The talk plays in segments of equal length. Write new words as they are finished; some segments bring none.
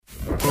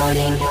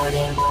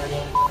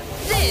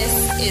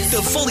This is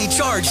The Fully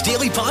Charged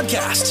Daily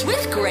Podcast.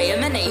 with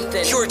Graham and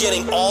Nathan. You're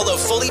getting all the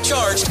Fully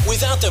Charged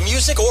without the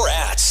music or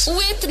ads.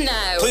 With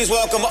now, Please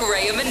welcome...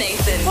 Graham and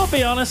Nathan. I'll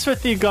be honest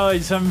with you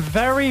guys, I'm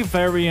very,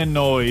 very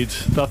annoyed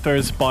that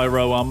there's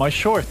Biro on my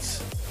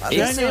shorts.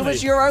 It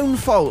was your own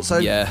fault. So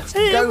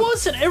It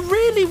wasn't. It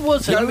really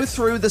wasn't. Go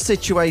through the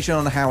situation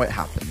on how it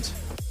happened.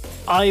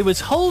 I was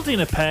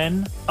holding a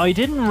pen. I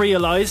didn't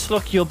realise.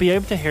 Look, you'll be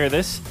able to hear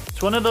this.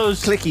 It's one of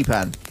those Clicky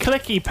pen.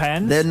 clicky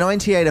pens. They're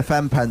 98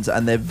 FM pens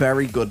and they're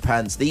very good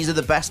pens. These are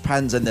the best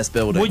pens in this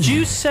building. Would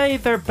you say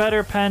they're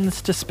better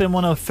pens to spin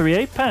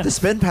 1038 pens? The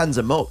spin pens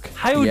are muck.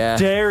 How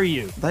dare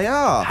you? They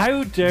are.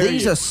 How dare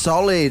These you? are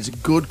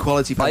solid, good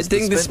quality pens. I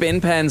think the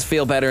spin pens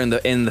feel better in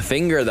the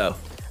finger though.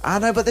 I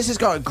know, but this has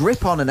got a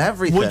grip on and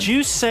everything. Would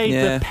you say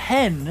the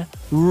pen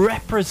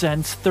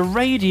represents the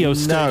radio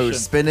station? No,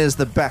 Spin is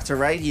the better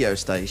radio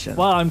station.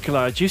 Well, I'm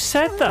glad you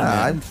said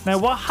that. Now,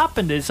 what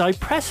happened is I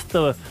pressed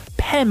the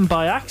pen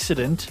by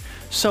accident,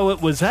 so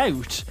it was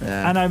out,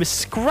 and I was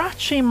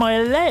scratching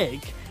my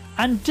leg,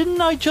 and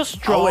didn't I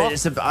just draw...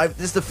 this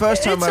is the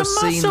first time I've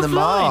seen the line.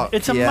 mark.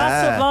 It's a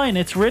massive line.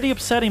 It's really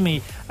upsetting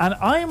me, and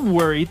I'm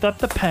worried that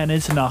the pen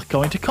is not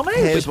going to come out.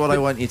 Here's what I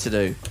want you to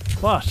do.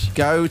 What?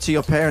 Go to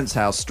your parents'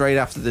 house straight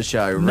after the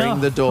show, No.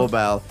 ring the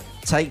doorbell,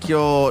 take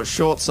your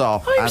shorts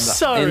off. I'm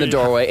sorry. In the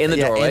doorway. In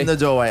the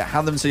doorway.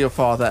 Hand them to your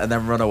father and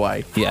then run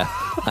away. Yeah,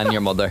 and your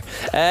mother.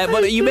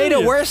 But you made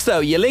it worse though.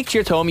 You licked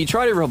your thumb, you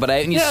tried to rub it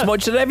out, and you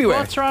smudged it everywhere.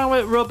 What's wrong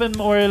with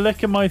rubbing or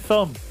licking my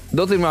thumb?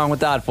 Nothing wrong with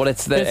that, but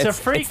it's the a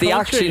free the country.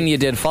 action you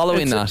did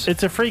following It's that.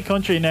 It's a free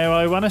country. Now,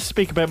 I want to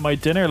speak about my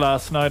dinner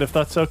last night, if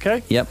that's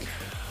okay. Yep.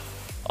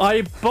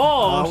 I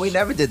bought... Oh, we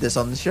never did this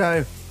on the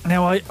show.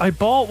 Now, I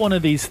bought one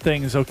of these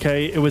things,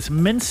 okay? It was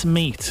mince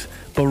meat,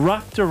 but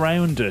wrapped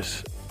around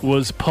it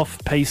was puff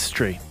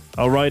pastry.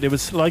 All right? It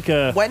was like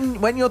a...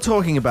 When you're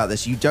talking about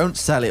this, you don't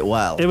sell it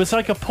well. It was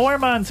like a poor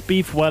man's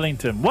beef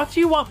Wellington. What do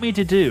you want me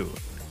to do?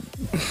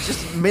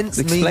 Just mince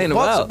Explain meat. it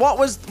well.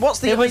 What's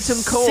the It was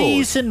item called?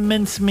 seasoned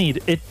mince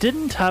meat. It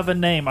didn't have a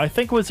name. I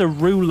think it was a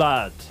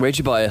roulade. Where'd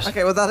you buy it?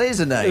 Okay, well, that is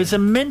a name. It was a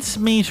mince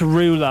meat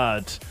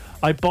roulade.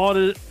 I bought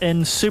it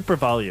in Super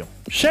Value.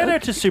 Shout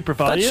out to Super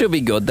Value. That should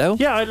be good though.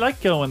 Yeah, I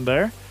like going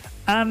there.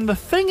 And the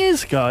thing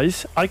is,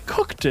 guys, I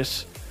cooked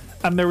it,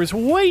 and there was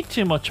way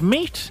too much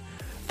meat.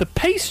 The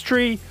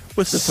pastry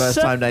was the first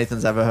time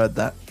Nathan's ever heard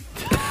that.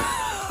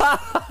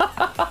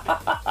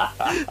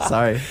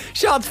 Sorry.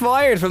 Shots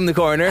fired from the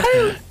corner.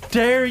 How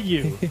dare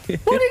you?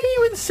 What are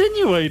you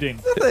insinuating?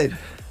 Nothing.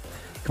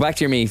 Go back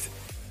to your meat.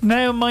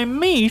 Now, my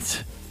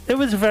meat, it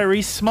was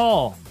very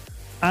small,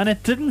 and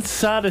it didn't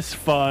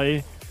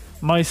satisfy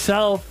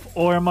myself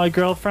or my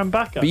girlfriend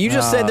Becca. But you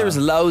just said there was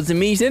loads of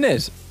meat in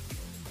it.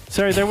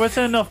 Sorry, there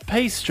wasn't enough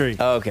pastry.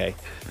 Okay.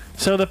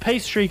 So the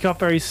pastry got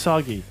very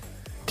soggy.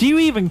 Do you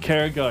even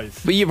care,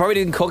 guys? But you probably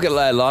didn't cook it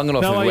long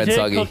enough No, if it I went did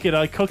soggy. cook it.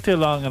 I cooked it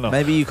long enough.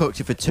 Maybe you cooked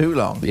it for too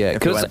long. Yeah,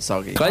 if it went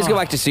soggy. Can I just go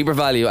back to Super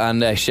Value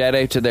and shout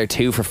out to their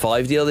 2 for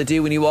 $5 deal they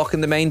do when you walk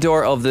in the main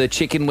door of the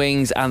chicken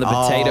wings and the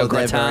potato they're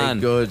gratin.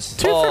 very good.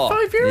 2 for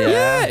 €5?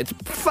 Yeah, it's Do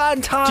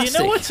fantastic. you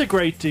know what's a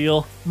great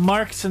deal?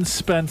 Marks and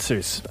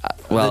Spencer's.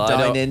 Well, the I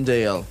don't- dine-in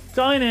deal.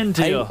 Dine-in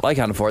deal. I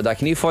can't afford that.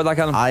 Can you afford that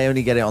kind of I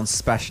only get it on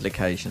special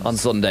occasions. on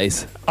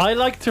Sundays? I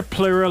like to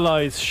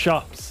pluralize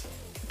shops.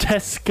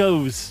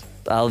 Tesco's.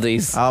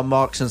 Aldi's.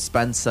 Marks and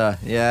Spencer.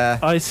 Yeah.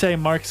 I say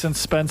Marks and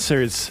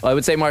Spencer's. I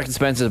would say Marks and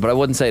Spencer's, but I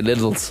wouldn't say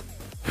Lidl's.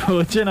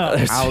 Would you know?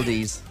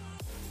 Aldi's.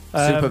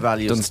 Super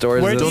Values. Done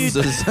stores. Where do you-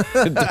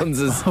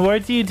 Dunz's. Where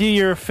do you do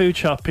your food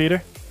shop,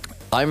 Peter?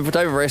 I'm the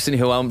type of person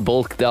who on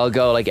bulk, they'll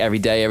go like every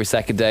day, every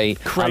second day,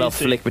 and I'll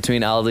Crazy. flick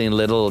between Aldi and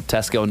Lidl,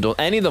 Tesco and Dunnes,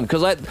 any of them,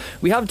 because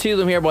we have 2 of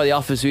them here by the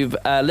office. We've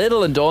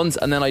Lidl and Dunnes,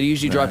 and then I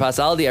usually drive past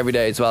Aldi every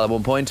day as well at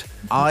one point.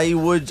 I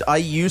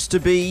used to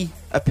be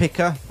a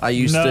picker. I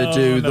used to No,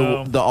 do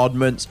no. the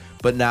oddments,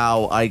 but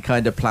now I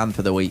kind of plan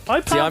for the week. I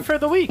plan for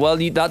the week. Well,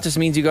 that just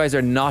means you guys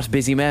are not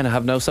busy men and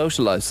have no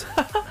social lives.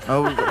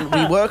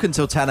 We work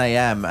until 10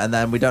 a.m. and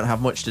then we don't have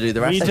much to do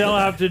the rest We of the don't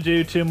day. have to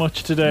do too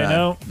much today,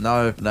 no.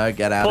 No,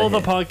 get out Pull of the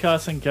here.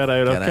 podcast and get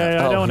out, Get okay? out.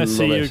 I Oh, don't want to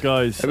see love you it.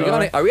 guys. Are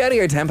we out of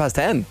here at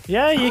 10:10?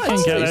 Yeah, you can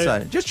get So,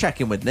 out. just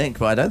checking with Nick,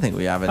 but I don't think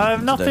we have anything I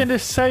have nothing to do. to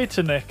say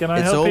to Nick, and I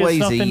It's hope he has always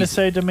nothing to easy.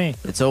 say to me.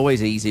 It's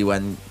always easy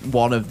when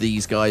one of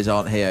these guys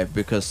aren't here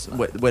because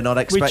we're not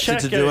expected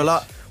to check do a out.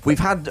 lot. We've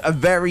had a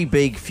very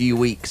big few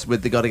weeks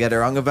with the Gotta Get It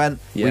Wrong event.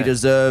 Yeah. We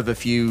deserve a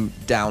few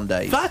down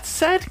days. That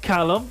said,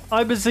 Callum,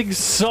 I was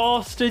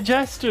exhausted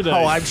yesterday.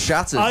 Oh, I'm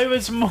shattered. I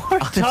was more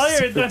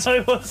tired than I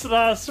was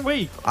last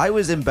week. I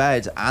was in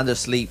bed and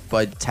asleep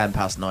by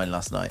 9:10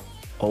 last night.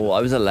 Oh,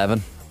 I was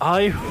 11.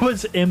 I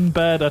was in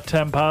bed at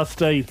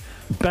 8:10.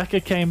 Becca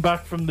came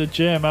back from the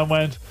gym and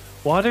went,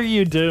 "What are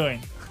you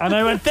doing?" And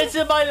I went, "This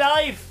is my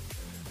life.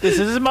 This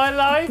is my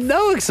life.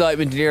 No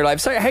excitement in your life.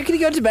 Sorry, how can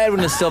you go to bed when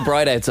it's still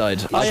bright outside?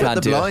 I Shut can't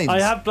the do it. blinds. I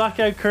have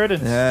blackout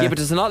curtains. Yeah, but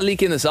does it not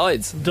leak in the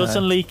sides?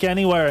 Doesn't leak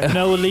anywhere.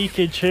 No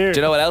leakage here. Do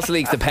you know what else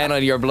leaks? The pen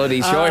on your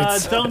bloody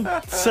shorts. Don't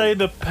say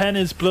the pen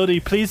is bloody.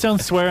 Please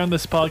don't swear on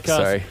this podcast.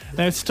 Sorry.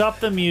 Now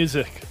stop the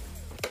music.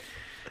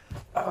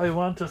 I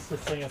want us to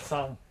sing a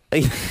song.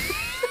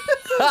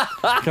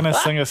 Gonna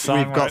sing a song.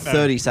 We've got right now.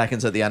 30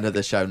 seconds at the end of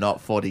the show,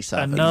 not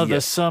 47. Another Yeah.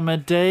 summer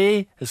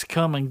day has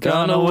come and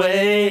gone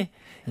away.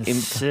 In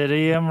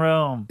city and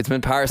Rome. It's been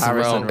Paris,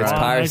 Paris and and Rome. It's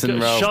Rome. Paris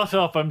and Rome. Shut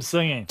up! I'm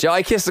singing. Joe,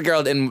 I kissed a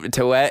girl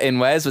in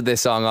Wes with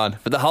this song on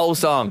for the whole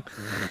song.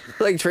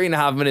 Like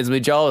 3.5 minutes. My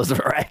jaw was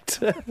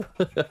wrecked.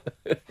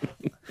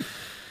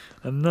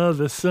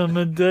 Another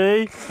summer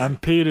day,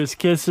 and Peter's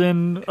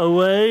kissing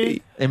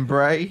away.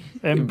 Embray.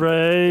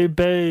 Embray,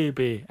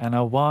 baby, and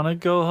I wanna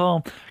go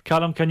home.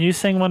 Callum, can you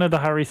sing one of the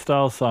Harry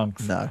Styles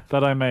songs? No.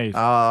 That I made.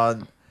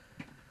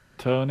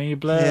 Tony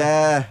Blair.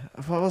 Yeah.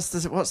 What's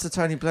the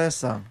Tony Blair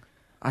song?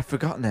 I've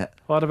forgotten it.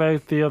 What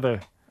about the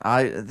other?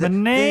 The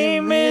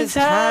name is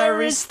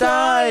Harry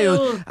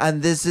Styles.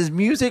 and this is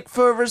music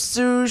for a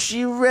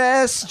sushi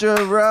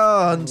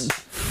restaurant.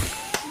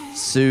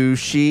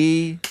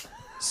 Sushi,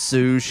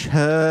 sush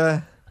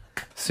her,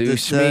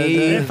 Sush me.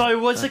 If I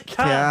was a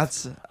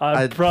cat,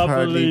 I'd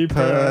probably probably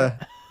purr.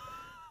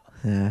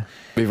 Yeah,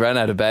 We've run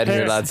out of bed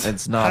here, lads.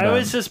 it's not. How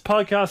is this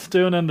podcast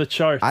doing in the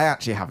chart? I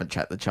actually haven't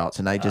checked the charts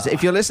in ages.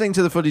 If you're listening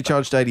to the Fully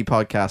Charged Daily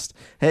podcast,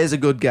 here's a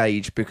good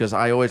gauge because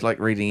I always like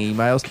reading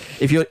emails.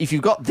 If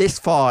you've got this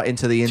far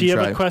into the Do you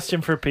intro, have a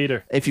question for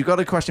Peter? if you've got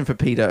a question for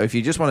Peter, if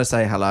you just want to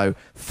say hello,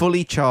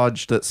 fully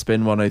charged at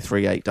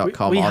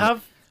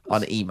spin1038.com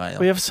on email.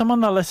 We have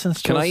someone that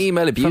listens to Can us I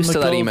email from abuse the to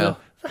that Golden- email?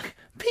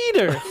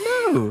 Peter,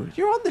 No,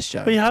 you're on the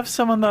show. we have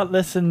someone that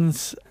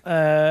listens,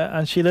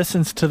 and she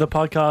listens to the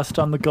podcast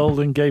on the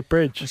Golden Gate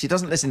Bridge. She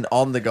doesn't listen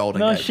on the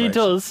Golden No, Gate she Bridge.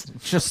 does.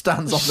 She just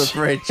stands on the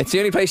bridge. It's the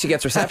only place she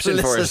gets reception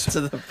for listens us.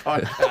 to the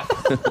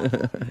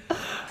podcast.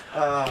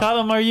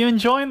 Callum, are you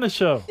enjoying the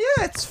show?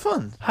 Yeah, it's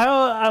fun.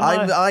 How am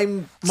I?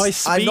 I'm My not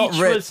speech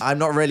was- I'm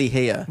not really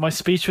here. My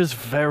speech was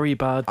very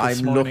bad this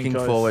I'm morning, looking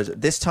guys. forward.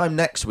 This time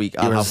next week,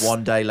 I'll were have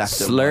one day left.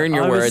 Slurring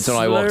your I was words when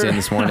I walked in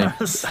this morning.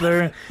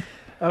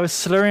 I was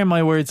slurring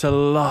my words a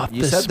lot.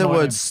 You this said the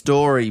morning. word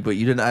story, but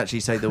you didn't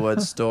actually say the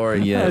word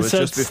story. Yeah. I it was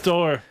said just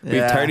store.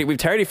 Yeah. We've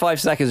 35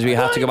 seconds. We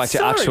have to go back to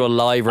Sorry. actual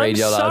live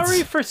radio, I'm lads.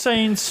 sorry for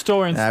saying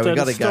store instead we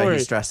got to of go. story.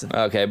 He's stressing.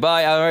 Okay,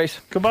 bye. All right.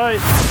 Goodbye.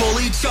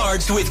 Fully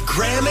Charged with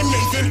Graham and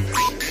Nathan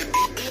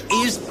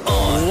is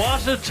on.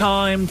 What a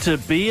time to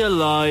be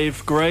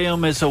alive.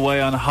 Graham is away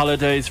on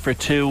holidays for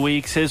 2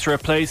 weeks. His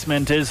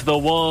replacement is the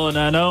one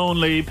and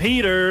only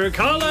Peter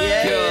Collins.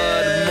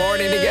 Good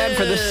morning again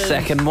for the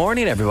second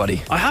morning,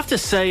 everybody. I have to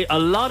say, a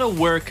lot of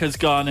work has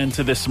gone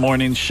into this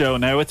morning's show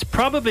now. It's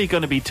probably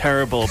going to be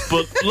terrible,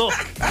 but look,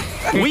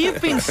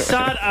 we've been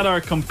sat at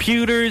our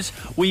computers,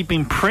 we've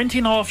been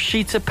printing off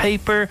sheets of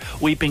paper,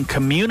 we've been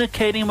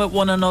communicating with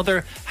one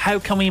another. How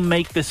can we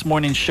make this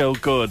morning's show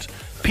good?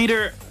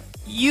 Peter,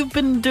 you've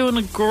been doing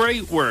a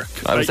great work.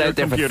 I was at your out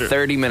there computer. for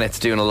 30 minutes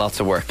doing lots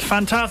of work.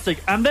 Fantastic.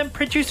 And then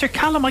producer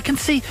Callum, I can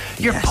see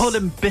you're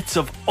pulling bits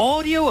of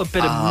audio, a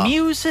bit of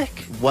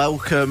music.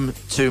 Welcome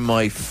to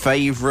my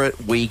favourite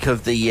week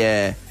of the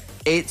year.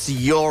 It's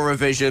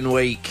Eurovision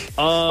week.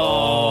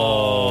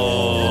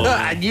 Oh.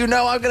 And you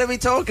know I'm going to be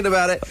talking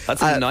about it.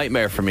 That's a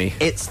nightmare for me.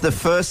 It's the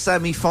first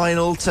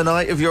semi-final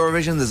tonight of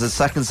Eurovision. There's a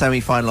second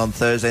semi-final on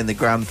Thursday and the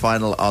grand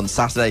final on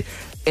Saturday.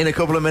 In a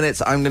couple of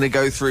minutes, I'm going to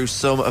go through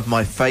some of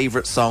my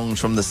favourite songs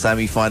from the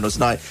semi-finals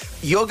tonight.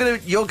 You're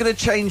gonna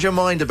change your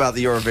mind about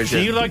the Eurovision. Do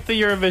you like the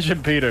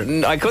Eurovision, Peter?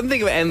 I couldn't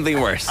think of anything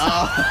worse.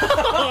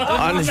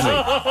 Honestly.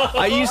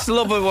 I used to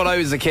love it when I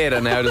was a kid,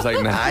 and now it's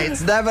like, nah.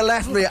 It's never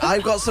left me.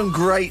 I've got some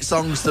great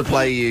songs to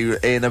play you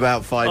in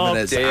about 5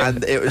 minutes, dear.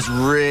 and it was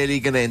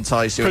really going to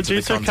entice you into the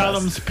Producer contest.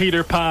 Callum's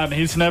Peter Pan.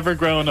 He's never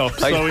grown up,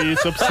 so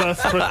he's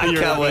obsessed with the I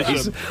can't wait.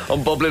 Eurovision.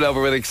 I'm bubbling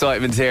over with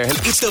excitement here.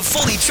 It's the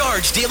Fully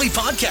Charged Daily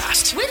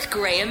Podcast. With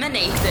Graham and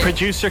Nathan.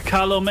 Producer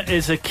Callum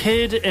is a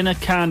kid in a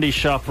candy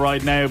shop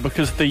right now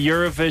because the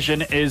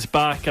Eurovision is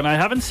back, and I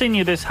haven't seen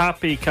you this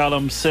happy,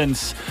 Callum,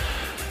 since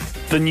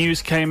the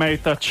news came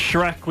out that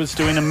Shrek was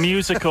doing a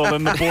musical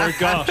in the Bord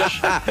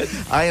Gosh.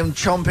 I am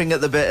chomping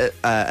at the bit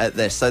at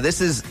this. So this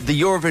is the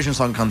Eurovision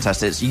Song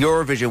Contest. It's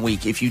Eurovision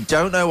week. If you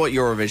don't know what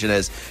Eurovision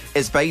is,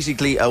 it's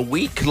basically a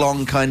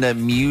week-long kind of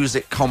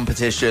music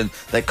competition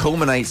that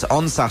culminates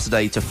on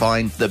Saturday to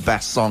find the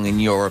best song in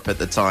Europe at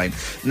the time.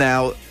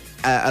 Now,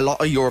 a lot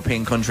of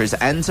European countries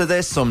enter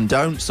this. Some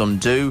don't, some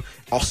do.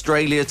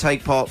 Australia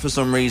take part for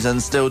some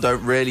reason. Still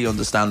don't really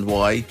understand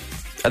why.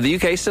 Are the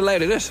UK still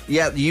out, is it?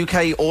 Yeah, the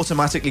UK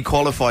automatically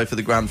qualify for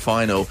the grand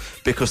final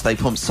because they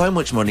pumped so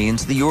much money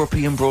into the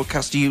European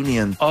Broadcast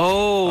Union.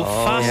 Oh,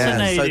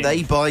 fascinating. So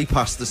they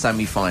bypassed the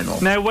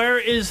semi-final. Now, where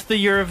is the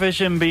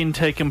Eurovision being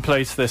taken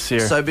place this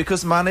year? So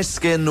because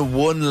Maneskin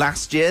won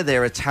last year,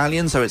 they're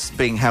Italian, so it's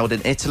being held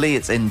in Italy.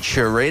 It's in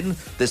Turin.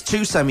 There's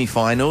 2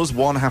 semi-finals,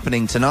 one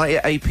happening tonight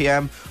at 8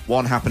 p.m,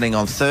 one happening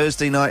on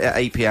Thursday night at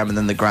 8 p.m, and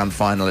then the grand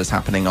final is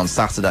happening on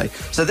Saturday.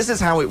 So this is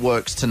how it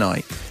works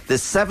tonight.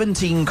 There's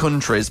 17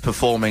 countries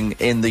performing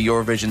in the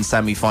Eurovision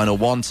semi-final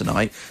 1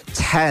 tonight.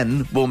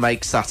 10 will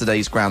make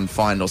Saturday's grand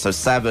final, so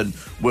 7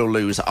 will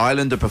lose.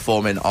 Ireland are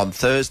performing on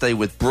Thursday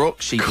with Brooke.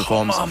 She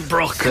performs on,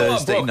 Brooke.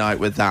 Thursday night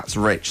with That's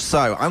Rich.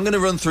 So I'm going to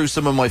run through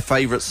some of my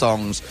favourite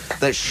songs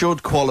that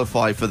should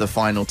qualify for the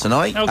final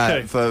tonight.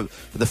 Okay. For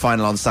the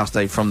final on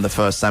Saturday from the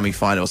first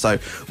semi-final. So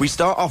we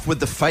start off with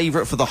the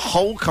favourite for the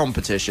whole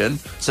competition,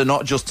 so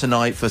not just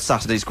tonight, for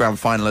Saturday's grand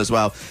final as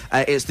well.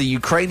 It's the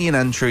Ukrainian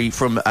entry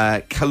from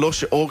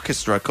Kalush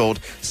Orchestra called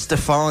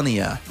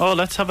Stefania. Oh,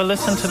 let's have a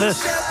listen to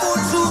this.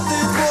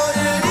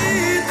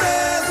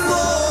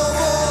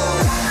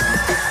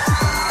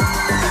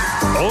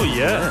 Oh,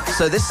 yeah.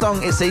 So this song,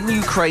 it's in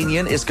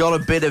Ukrainian. It's got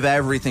a bit of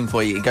everything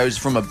for you. It goes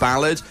from a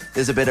ballad,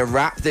 there's a bit of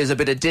rap, there's a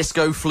bit of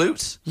disco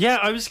flute. Yeah,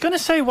 I was going to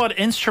say, what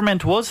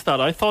instrument was that?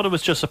 I thought it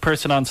was just a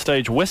person on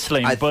stage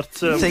whistling, I but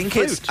think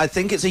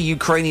it's a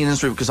Ukrainian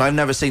instrument because I've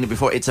never seen it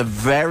before. It's a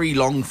very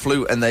long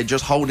flute and they're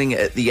just holding it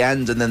at the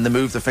end and then they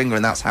move the finger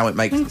and that's how it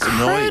makes some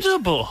noise.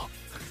 Incredible.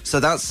 So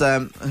that's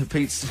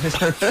Pete's.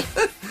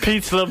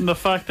 Pete's loving the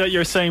fact that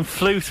you're saying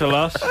flute a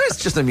lot.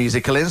 It's just a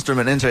musical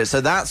instrument, isn't it? So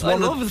that's I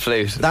love the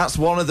flute. That's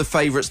one of the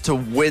favourites to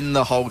win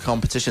the whole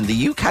competition.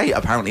 The UK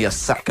apparently a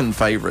second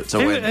favourite to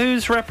win.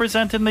 Who's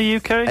representing the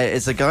UK?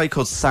 It's a guy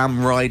called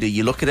Sam Ryder.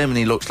 You look at him and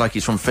he looks like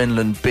he's from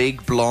Finland.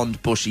 Big,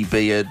 blonde, bushy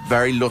beard,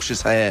 very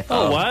luscious hair.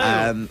 Oh,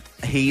 wow.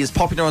 He is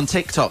popular on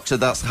TikTok, so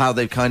that's how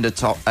they've kind of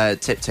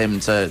tipped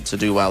him to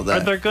do well there. Are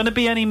there going to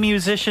be any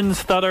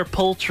musicians that are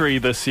poultry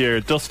this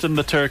year? Dustin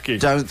the Turkey?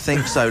 Don't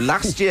think so.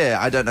 Last year,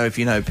 I don't know if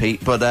you know,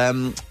 Pete, but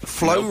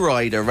Flo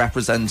Rida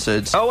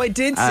represented... Oh, I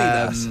did see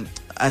that.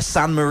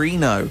 San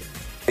Marino.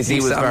 Is he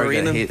was San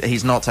very Marino? good.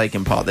 He's not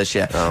taking part this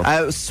year.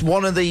 Oh.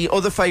 One of the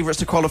other favourites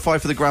to qualify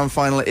for the grand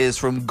final is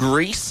from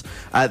Greece.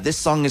 This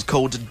song is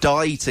called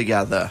Die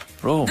Together.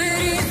 Oh.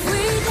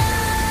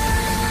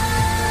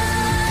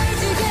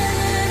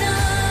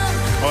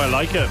 Oh, I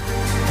like it.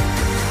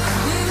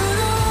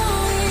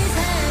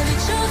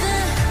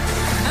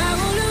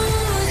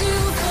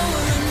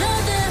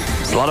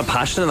 There's a lot of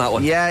passion in that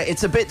one. Yeah,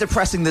 it's a bit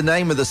depressing, the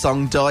name of the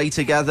song, Die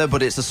Together,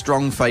 but it's a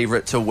strong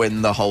favourite to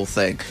win the whole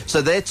thing.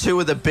 So they're 2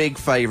 of the big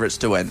favourites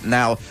to win.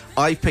 Now,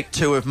 I picked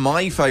 2 of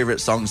my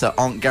favourite songs that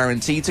aren't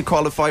guaranteed to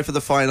qualify for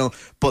the final,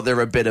 but they're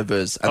a bit of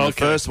us. And the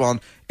first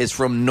one is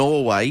from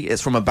Norway.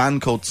 It's from a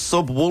band called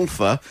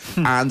Subwoolfer,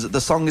 and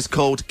the song is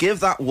called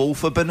Give That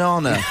Wolf a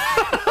Banana.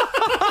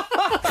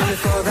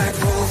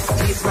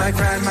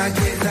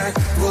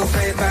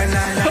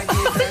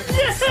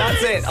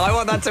 That's it. I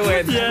want that to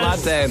win.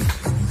 Yes. Flat down.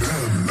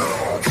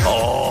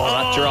 Oh,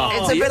 that drop.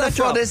 It's a bit of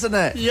fun, isn't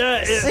it?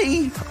 Yeah.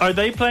 See? Are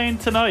they playing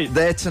tonight?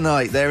 They're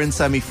tonight. They're in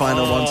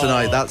semi-final 1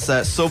 tonight. That's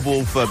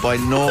Subwoolfer by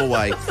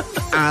Norway.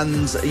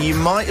 And you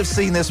might have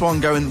seen this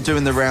one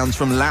doing the rounds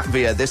from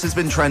Latvia. This has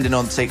been trending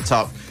on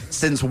TikTok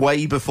since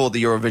way before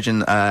the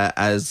Eurovision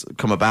has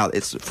come about.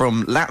 It's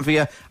from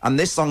Latvia, and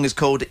this song is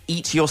called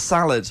Eat Your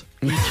Salad.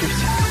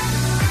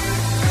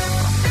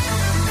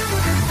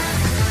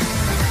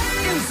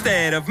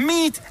 Instead of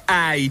meat,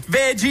 I eat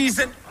veggies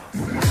and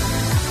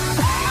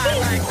I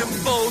like them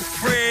both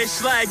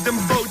fresh, like them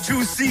both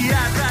juicy. I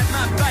ride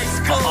my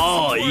bicycle.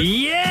 Oh,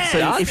 yeah.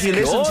 So if you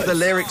listen to the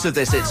lyrics of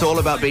this, it's all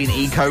about being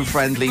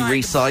eco-friendly,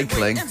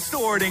 recycling. And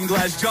stored in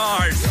glass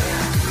jars.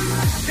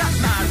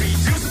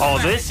 Oh,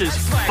 this is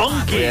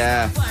funky.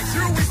 Yeah.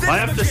 I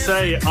have to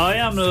say, I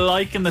am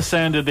liking the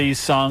sound of these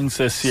songs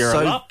this year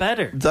a lot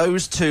better.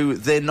 Those 2,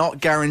 they're not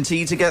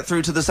guaranteed to get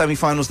through to the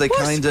semi-finals. They're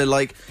kind of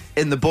like,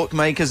 in the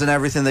bookmakers and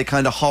everything, they're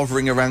kind of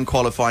hovering around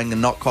qualifying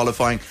and not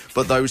qualifying.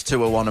 But those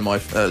 2 are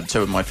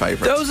 2 of my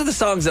favourites. Those are the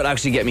songs that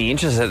actually get me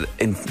interested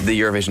in the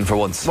Eurovision for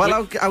once.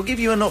 Well, I'll give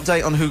you an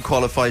update on who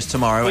qualifies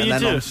tomorrow, Well, and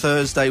then on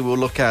Thursday we'll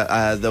look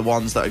at the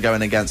ones that are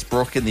going against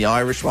Brooke in the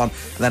Irish one,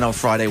 and then on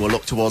Friday we'll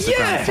look towards the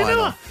grand you know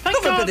final. what?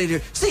 Thank God.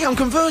 See, I'm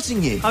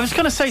converting you. I was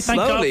going to say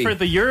thank Slowly. God for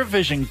the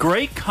Eurovision.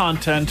 Great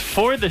content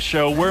for the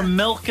show. We're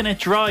milking it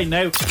dry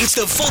now. It's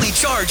the Fully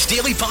Charged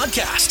Daily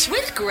Podcast.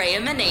 With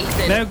Graham and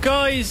Nathan. Now,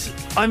 guys,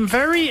 I'm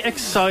very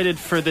excited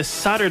for this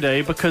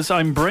Saturday because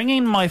I'm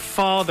bringing my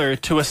father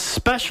to a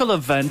special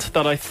event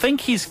that I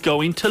think he's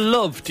going to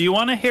love. Do you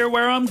want to hear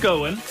where I'm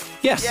going?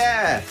 Yes.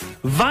 Yeah.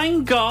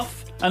 Van Gogh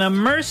an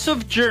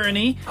immersive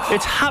journey.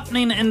 It's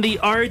happening in the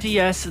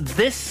RDS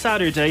this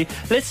Saturday.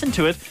 Listen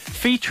to it.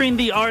 Featuring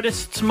the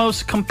artist's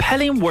most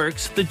compelling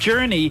works, the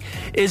journey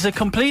is a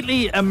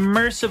completely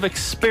immersive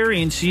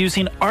experience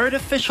using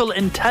artificial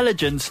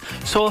intelligence,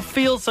 so it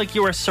feels like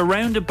you are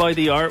surrounded by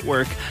the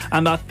artwork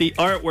and that the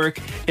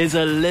artwork is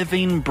a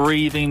living,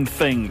 breathing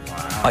thing.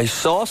 I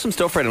saw some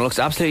stuff for it. It looks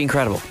absolutely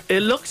incredible.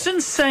 It looks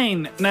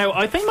insane. Now,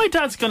 I think my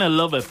dad's going to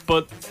love it,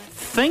 but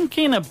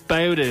thinking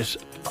about it,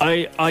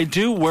 I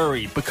do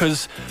worry,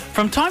 because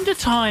from time to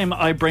time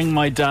I bring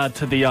my dad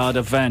to the odd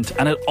event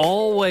and it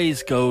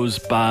always goes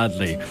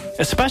badly,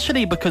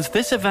 especially because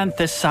this event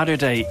this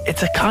Saturday,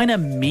 it's a kind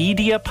of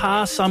media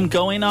pass I'm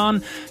going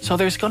on, so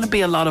there's going to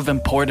be a lot of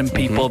important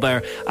people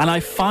there, and I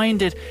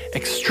find it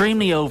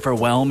extremely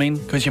overwhelming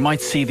because you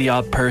might see the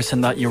odd person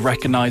that you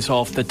recognise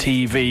off the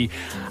TV,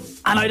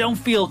 and I don't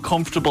feel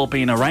comfortable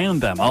being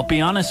around them, I'll be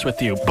honest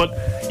with you.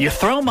 But you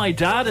throw my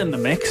dad in the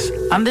mix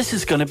and this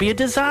is going to be a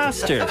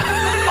disaster.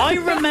 I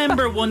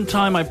remember one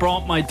time I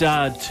brought my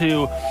dad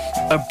to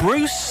a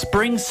Bruce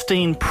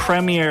Springsteen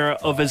premiere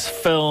of his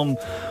film.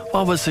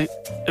 What was it?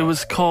 It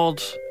was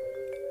called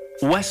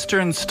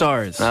Western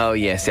Stars. Oh,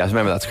 yes, I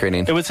remember that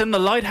screening. It was in the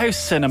Lighthouse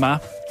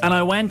Cinema, and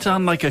I went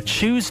on like a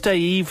Tuesday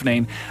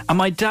evening, and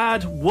my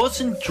dad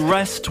wasn't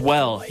dressed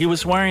well. He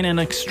was wearing an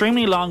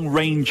extremely long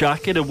rain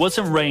jacket, it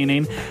wasn't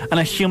raining, and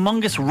a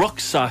humongous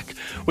rucksack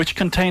which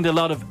contained a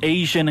lot of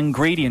Asian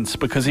ingredients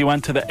because he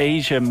went to the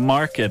Asian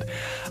market.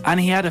 And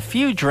he had a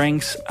few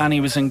drinks and he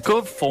was in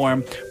good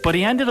form, but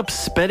he ended up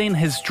spilling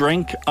his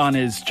drink on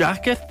his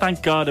jacket.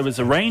 Thank God it was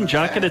a rain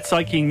jacket, it's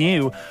like he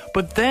knew.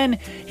 But then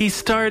he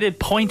started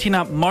pointing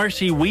at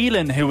Marty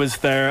Whelan, who was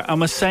there, and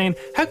was saying,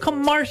 how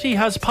come Marty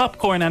has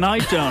popcorn and I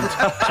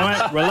don't? I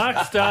went,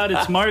 relax, Dad,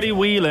 it's Marty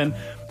Whelan.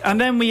 And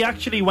then we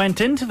actually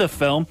went into the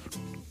film,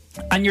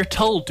 and you're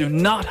told, do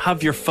not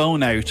have your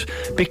phone out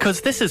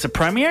because this is a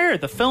premiere.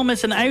 The film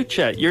isn't out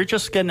yet. You're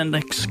just getting an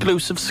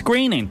exclusive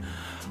screening.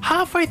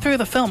 Halfway through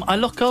the film, I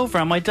look over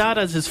and my dad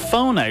has his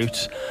phone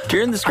out.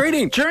 During the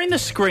screening? During the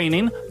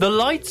screening, the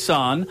light's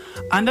on,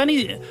 and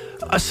then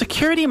a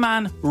security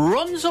man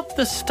runs up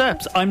the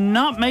steps, I'm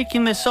not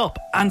making this up,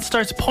 and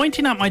starts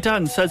pointing at my dad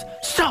and says,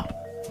 stop!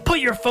 Put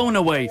your phone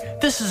away.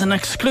 This is an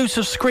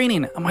exclusive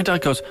screening. And my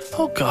dad goes,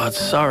 oh God,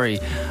 sorry.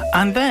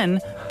 And then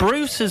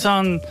Bruce is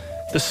on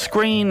the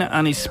screen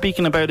and he's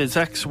speaking about his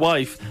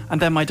ex-wife,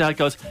 and then my dad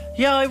goes,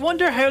 yeah, I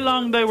wonder how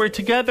long they were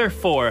together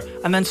for.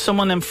 And then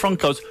someone in front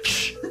goes,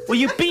 shh, will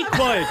you be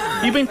quiet?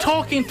 You've been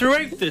talking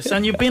throughout this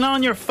and you've been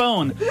on your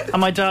phone.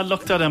 And my dad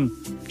looked at him,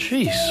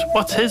 jeez,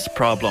 what's his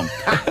problem?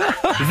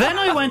 Then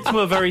I went to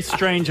a very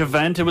strange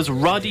event. It was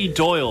Roddy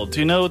Doyle. Do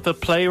you know the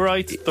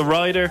playwright, the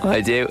writer?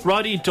 I do.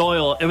 Roddy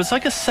Doyle. It was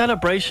like a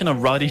celebration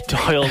of Roddy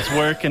Doyle's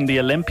work in the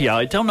Olympia.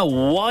 I don't know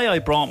why I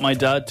brought my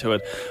dad to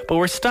it, but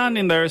we're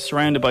standing there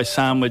surrounded by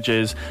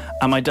sandwiches,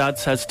 and my dad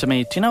says to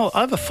me, do you know,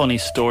 I have a funny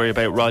story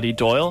about Roddy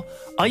Doyle.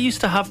 I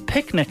used to have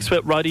picnics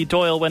with Roddy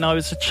Doyle when I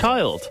was a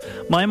child.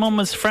 My mum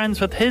was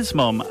friends with his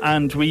mum,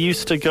 and we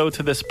used to go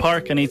to this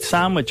park and eat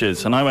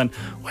sandwiches. And I went,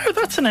 wow,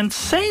 that's an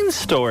insane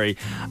story.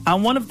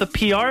 And one of the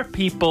PR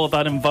people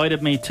that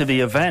invited me to the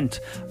event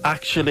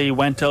actually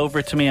went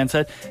over to me and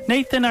said,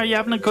 Nathan, are you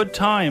having a good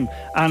time?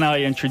 And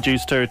I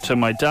introduced her to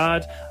my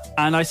dad.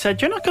 And I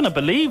said, you're not going to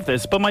believe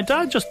this, but my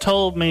dad just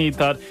told me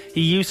that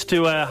he used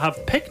to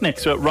have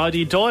picnics with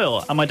Roddy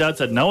Doyle. And my dad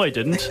said, no, I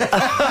didn't. And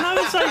I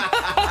was like,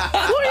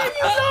 why are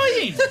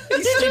you lying?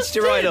 He stitched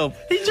you right up.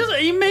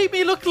 He made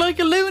me look like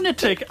a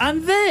lunatic.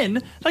 And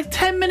then, like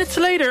 10 minutes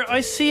later, I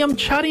see him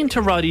chatting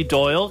to Roddy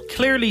Doyle,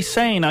 clearly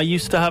saying, I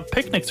used to have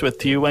picnics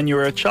with you when you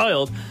were a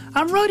child.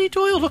 And Roddy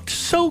Doyle looked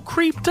so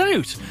creeped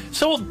out.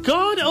 So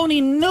God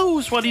only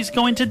knows what he's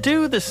going to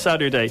do this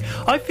Saturday.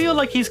 I feel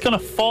like he's going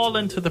to fall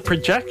into the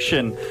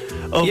projection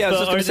of Yeah, I was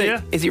the just going to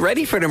say, is he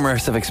ready for an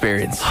immersive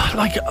experience?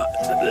 Like,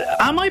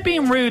 am I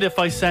being rude if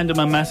I send him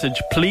a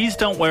message? Please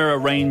don't wear a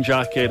rain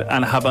jacket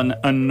and have an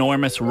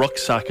enormous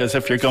rucksack as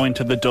if you're going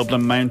to the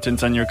Dublin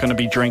Mountains and you're going to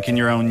be drinking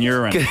your own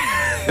urine.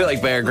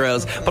 Like Bear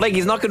Grylls. But like,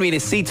 he's not going to be in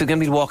his seat, so he's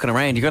going to be walking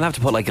around. You're going to have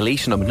to put like a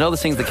leash on him. You know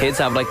those things the kids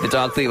have, like the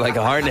dog thing, like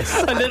a harness.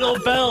 A little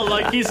bell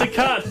like he's a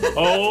cat.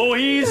 Oh,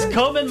 he's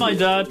coming, my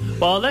dad.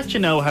 Well, I'll let you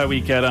know how we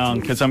get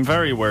on, because I'm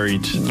very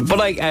worried. But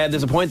like,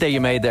 there's a point there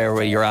you made there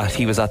where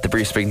he was at the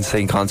Bruce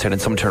Springsteen concert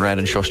and someone turned around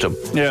and shushed him.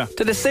 Yeah.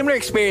 Did a similar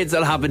experience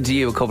that happened to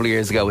you a couple of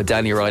years ago with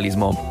Danny O'Reilly's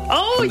mum?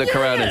 Oh, from the yeah.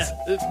 Coronas.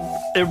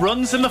 It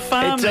runs in the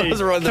family. It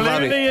does run in the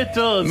family. Clearly it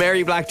does.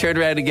 Mary Black turned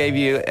around and gave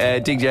you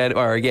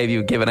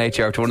Give an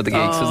HR to one of the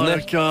gigs, wasn't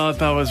it? Oh God,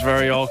 that was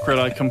very awkward.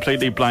 I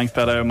completely blanked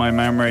that out of my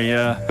memory.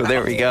 Yeah. Well,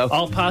 there we go.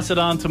 I'll pass it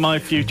on to my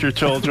future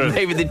children.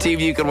 Maybe the two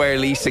of you can wear a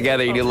leash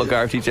together and you'll look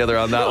after each other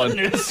on that one.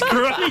 Goodness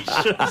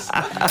gracious.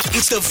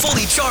 It's the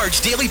Fully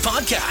Charged Daily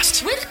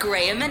Podcast With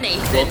Graham and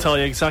Nathan. We'll tell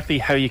you exactly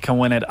how you can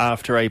win it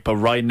after 8, but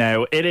right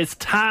now it is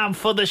time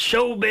for the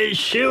Showbiz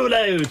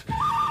Shootout.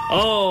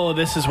 Oh,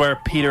 this is where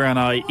Peter and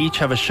I each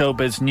have a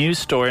showbiz news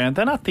story, and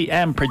then at the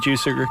end,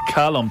 producer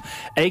Callum,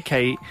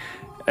 aka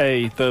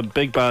A, the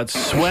big bad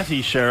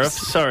sweaty sheriff.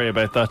 Sorry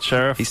about that,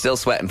 Sheriff. He's still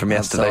sweating from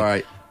That's yesterday. all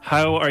right.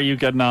 How are you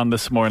getting on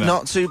this morning?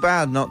 Not too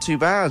bad, not too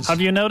bad.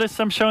 Have you noticed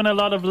I'm showing a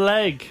lot of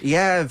leg?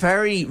 Yeah,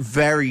 very,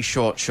 very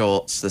short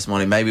shorts this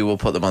morning. Maybe we'll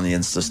put them on the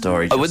Insta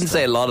story. I wouldn't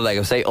say a lot of leg,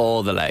 I would say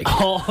all the leg.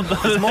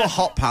 It's more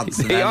hot pants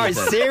than They are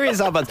anything. serious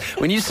hot pants.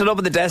 When you stood up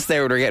at the desk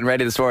there when we were getting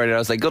ready this morning, I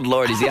was like, good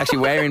Lord, is he actually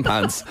wearing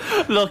pants?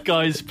 Look,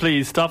 guys,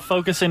 please stop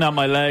focusing on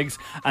my legs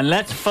and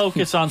let's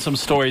focus on some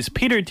stories.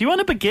 Peter, do you want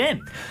to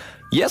begin?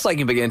 Yes, I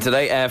can begin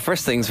today.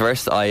 First things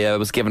first, I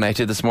was given out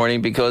to this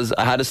morning because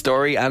I had a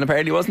story and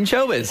apparently it wasn't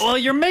showbiz. Well,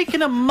 you're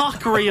making a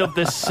mockery of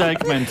this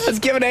segment. I was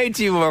given out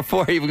to you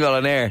before I even got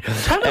on air.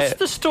 Tell us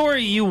the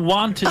story you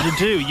wanted to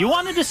do. You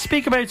wanted to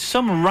speak about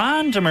some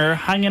randomer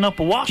hanging up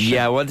washing.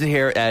 Yeah, I wanted to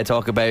hear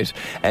talk about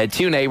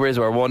two neighbours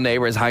where one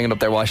neighbour is hanging up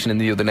their washing in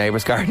the other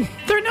neighbour's garden.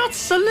 They're not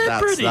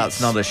celebrities.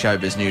 That's not a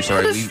showbiz news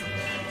story. What is-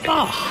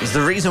 It's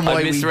the reason why I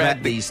we misread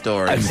read these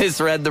stories. I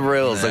misread the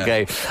rules, Yeah.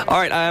 okay. All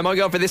right, I'm going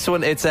to go for this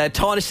one. It's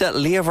Tánaiste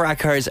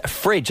Leomhracar's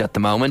fridge at the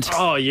moment.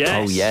 Oh, yes.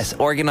 Oh, yes.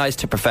 Organised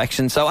to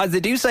perfection. So, as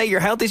they do say, your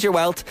health is your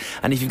wealth.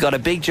 And if you've got a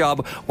big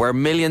job where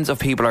millions of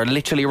people are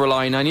literally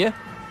relying on you,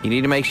 you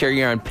need to make sure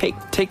you're on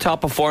tip-top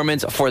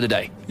performance for the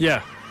day.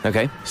 Yeah.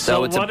 Okay?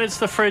 So it's what is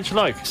the fridge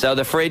like? So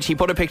the fridge, he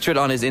put a picture of it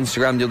on his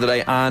Instagram the other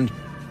day, and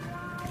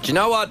do you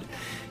know what?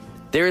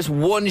 There is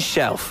one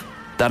shelf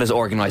that is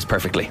organised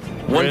perfectly.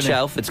 One Really?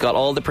 shelf. It's got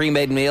all the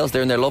pre-made meals.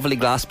 They're in their lovely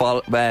glass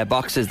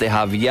boxes. They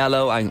have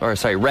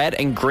red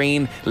and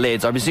green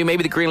lids. I presume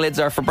maybe the green lids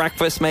are for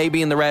breakfast,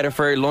 maybe, and the red are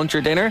for lunch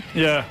or dinner.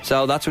 Yeah.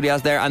 So that's what he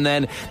has there. And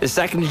then the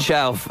second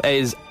shelf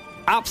is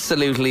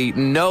absolutely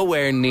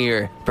nowhere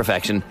near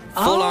perfection.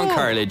 Full on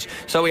cartilage.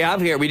 So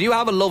we do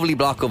have a lovely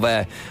block of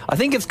I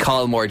think it's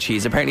Colmore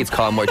cheese. Apparently it's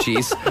Colmore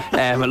cheese.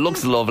 It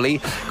looks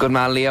lovely. Good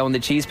man Leo and the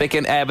cheese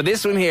picking. But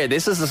this one here,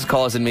 this is just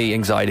causing me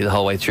anxiety the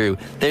whole way through.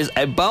 There's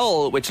a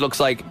bowl which looks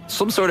like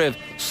some sort of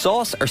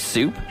sauce or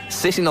soup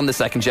sitting on the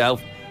second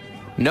shelf.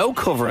 No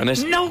cover on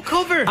it. No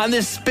cover. And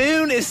the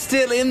spoon is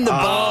still in the bowl.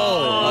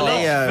 Oh,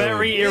 Leo.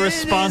 very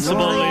irresponsible,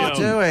 What are you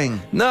Leo.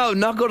 doing? No,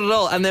 not good at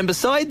all. And then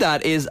beside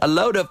that is a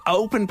load of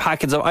open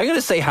packets of, I'm going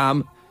to say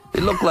ham.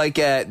 They look like,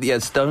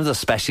 those are the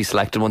specially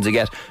selected ones you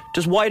get.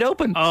 Just wide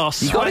open. Oh,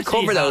 you got to sweaty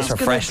cover those ham. for It's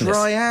gonna freshness.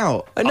 dry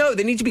out. I know,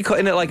 they need to be cut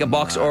in it like a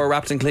box or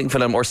wrapped in cling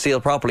film or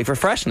sealed properly for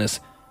freshness.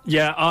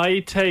 Yeah, I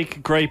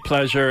take great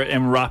pleasure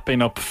in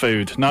wrapping up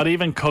food. Not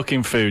even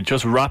cooking food,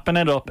 just wrapping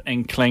it up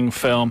in cling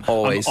film.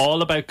 Always. I'm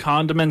all about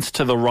condiments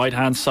to the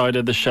right-hand side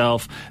of the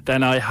shelf.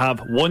 Then I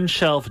have one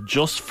shelf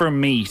just for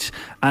meat.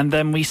 And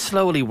then we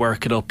slowly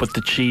work it up with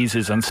the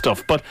cheeses and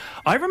stuff. But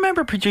I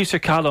remember, Producer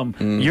Callum,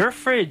 your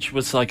fridge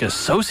was like a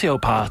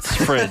sociopath's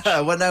fridge.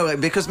 Well, no,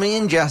 because me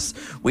and Jess,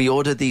 we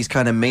ordered these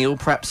kind of meal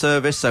prep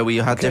service, so we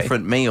had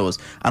different meals,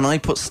 and I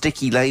put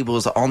sticky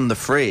labels on the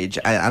fridge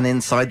and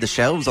inside the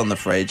shelves on the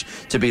fridge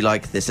to be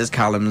like, this is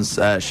Callum's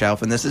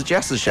shelf and this is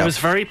Jess's shelf. was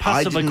very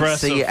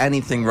passive-aggressive. I didn't see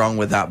anything wrong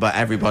with that, but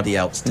everybody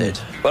else did.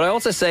 But I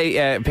also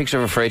say, picture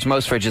of a fridge,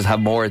 most fridges have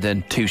more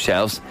than two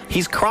shelves.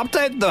 He's cropped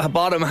out the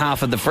bottom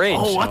half of the fridge.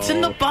 Oh, what's in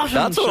the bottom?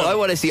 That's what shelf? I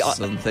want to see.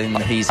 Something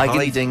he's I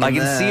hiding can in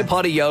there. see a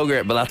pot of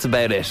yogurt, but that's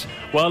about it.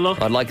 Well,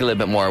 look, I'd like a little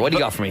bit more. What do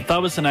you got for me?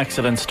 that was an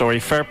excellent story.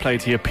 Fair play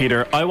to you,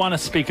 Peter. I want to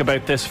speak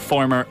about this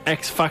former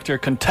X Factor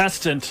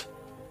contestant.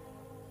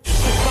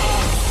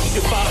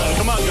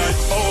 Come on, guys.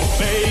 Oh,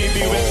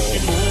 baby,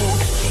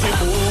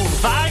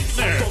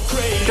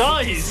 Wagner.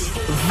 Guys,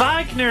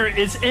 Wagner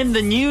is in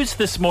the news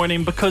this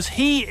morning because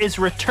he is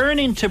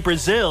returning to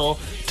Brazil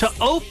to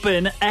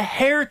open a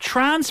hair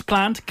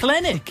transplant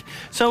clinic.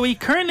 So he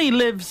currently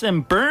lives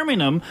in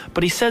Birmingham,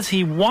 but he says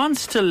he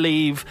wants to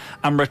leave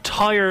and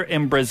retire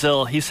in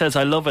Brazil. He says,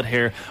 I love it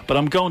here, but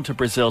I'm going to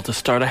Brazil to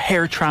start a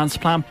hair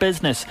transplant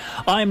business.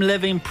 I'm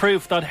living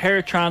proof that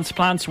hair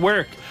transplants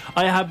work.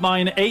 I had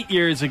mine 8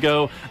 years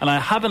ago and I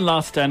haven't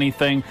lost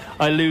anything.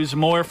 I lose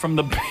more from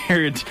the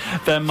beard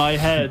than my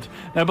head.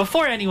 Now,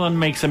 before anyone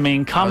makes a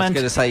mean comment,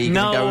 gonna say, you're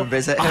gonna no, go and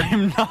visit him?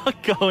 I'm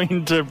not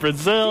going to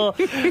Brazil.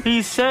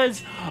 He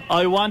says,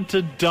 I want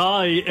to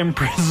die in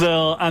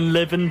Brazil and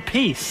live in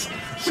peace.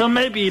 So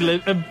maybe he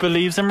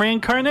believes in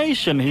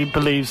reincarnation. He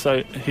believes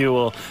that he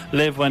will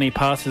live when he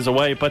passes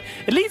away. But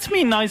it leads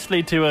me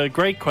nicely to a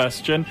great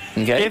question.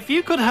 Okay. If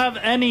you could have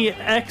any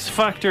X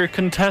Factor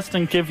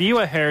contestant give you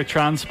a hair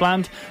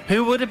transplant,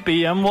 who would it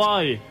be and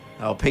why?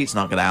 Oh, Pete's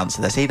not going to answer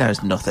this. He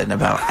knows nothing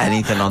about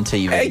anything on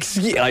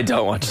TV. I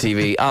don't watch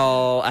TV.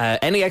 Oh,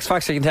 any X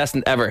Factor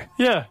contestant ever.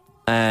 Yeah.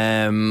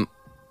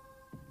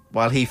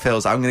 While he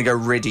feels, I'm going to go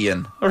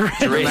Ridian.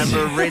 Do you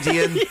remember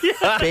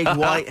Ridian? Big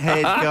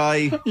white-haired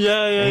guy.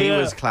 Yeah. He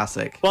was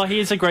classic. Well, he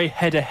has a great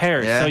head of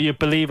hair, Yeah. so you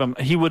believe him.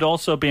 He would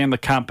also be in the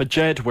camp of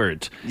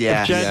Jedward.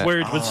 Yeah. If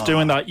Jedward was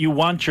doing that, you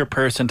want your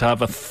person to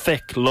have a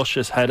thick,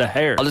 luscious head of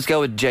hair. I'll just go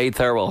with Jade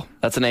Thirlwell.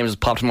 That's the name that just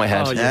popped in my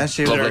head. Oh, Yeah,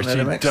 she was dirty in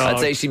the mix. dog. I'd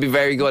say she'd be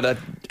very good at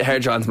hair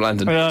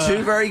transplanted.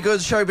 Two very good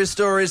showbiz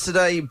stories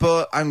today,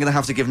 but I'm going to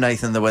have to give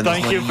Nathan the win.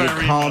 Thank this you morning.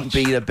 very can't much.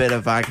 beat a bit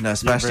of Wagner,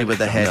 especially with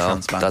the hair No,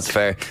 transplant. that's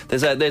fair.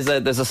 There's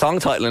a song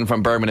titling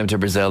from Birmingham to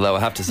Brazil, though, I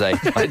have to say.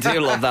 I do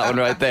love that one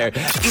right there.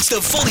 It's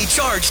the Fully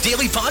Charged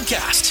Daily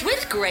Podcast.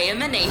 With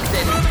Graham and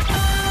Nathan.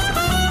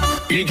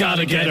 You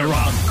gotta get it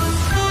wrong.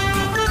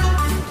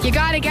 You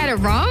gotta get it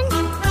wrong?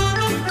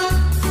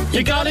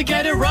 You gotta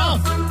get it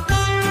wrong.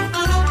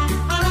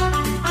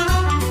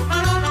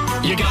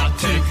 You got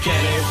to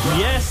get it wrong.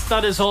 Yes,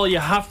 that is all you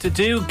have to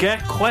do.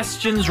 Get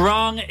questions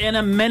wrong in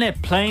a minute.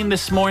 Playing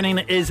this morning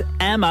is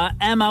Emma.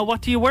 Emma,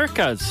 what do you work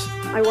as?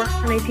 I work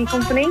for an IT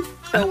company,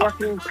 so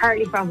working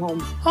partly from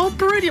home. Oh,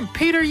 brilliant.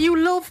 Peter, you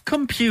love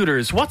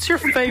computers. What's your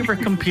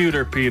favourite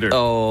computer, Peter?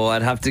 Oh,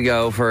 I'd have to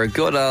go for a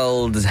good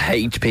old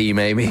HP,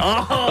 maybe.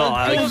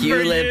 Oh, good for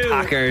Hewlett you.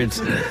 Packard.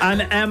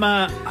 And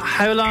Emma,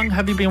 how long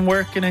have you been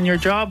working in your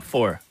job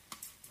for?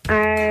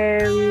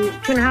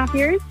 2.5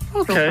 years.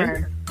 Okay, So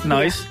far.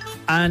 nice.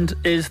 And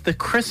is the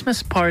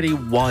Christmas party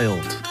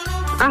wild?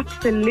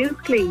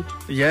 Absolutely.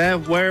 Yeah,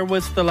 where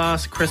was the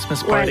last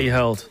Christmas party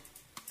held?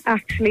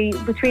 Actually,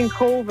 between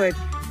COVID,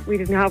 we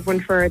didn't have one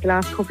for the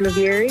last couple of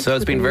years. So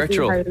it's been But we've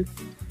virtual? had-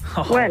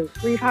 Well,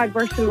 we've had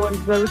virtual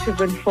ones, those have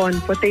been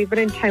fun, but they've been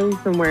in town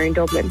somewhere in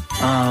Dublin.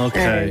 Oh,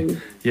 okay.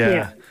 Yeah.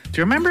 yeah. Do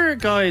you remember,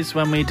 guys,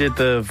 when we did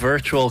the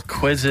virtual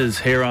quizzes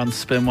here on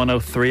Spin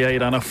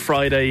 103.8 on a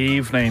Friday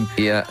evening?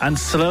 Yeah. And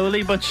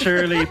slowly but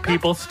surely,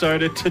 people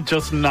started to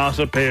just not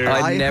appear.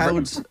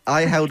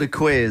 I held a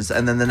quiz,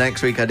 and then the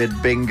next week I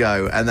did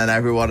bingo, and then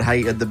everyone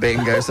hated the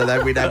bingo, so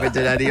then we never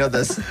did any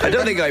others. I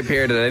don't think I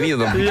appeared at any of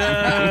them.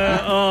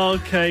 Yeah.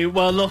 Okay.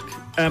 Well, look,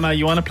 Emma,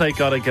 you want to play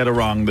Gotta Get It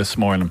Wrong this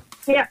morning?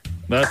 Yeah.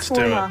 Let's do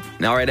Why it. not?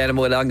 All right, Adam,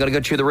 well, I'm going to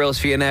go through the rules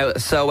for you now.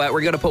 So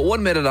we're going to put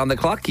 1 minute on the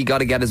clock. You got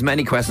to get as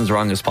many questions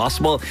wrong as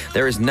possible.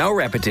 There is no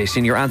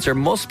repetition. Your answer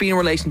must be in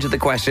relation to the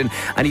question,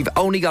 and you've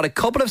only got a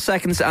couple of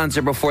seconds to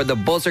answer before the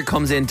buzzer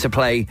comes into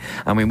play,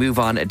 and we move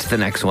on to the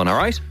next one, all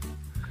right?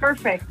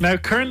 Perfect. Now,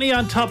 currently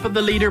on top of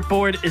the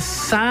leaderboard is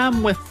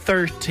Sam with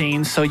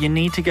 13, so you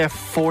need to get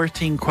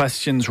 14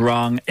 questions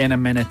wrong in a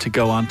minute to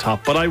go on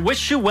top. But I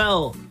wish you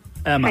well,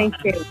 Emma.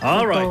 Thank you.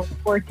 All right. So,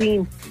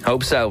 14.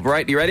 Hope so.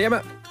 Right, you ready,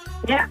 Emma?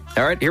 Yeah.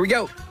 All right, here we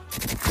go.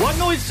 What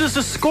noise does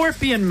a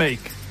scorpion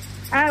make?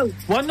 Ow.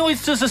 What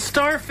noise does a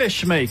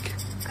starfish make?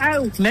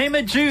 Ow. Name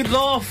a Jude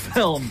Law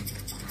film.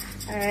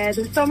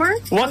 The summer.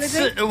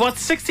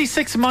 What's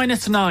 66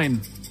 minus 9?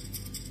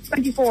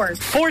 24.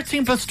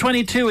 14 plus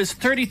 22 is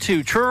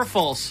 32. True or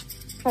false?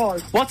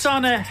 False. What's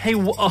on a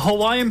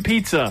Hawaiian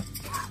pizza?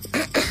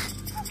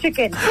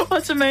 Chicken.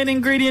 What's the main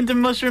ingredient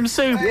in mushroom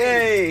soup?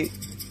 Yay!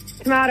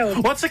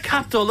 Tomato. What's the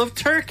capital of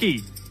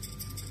Turkey?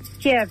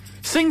 Kiev.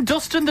 Sing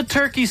Dustin the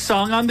Turkey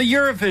song on the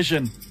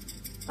Eurovision.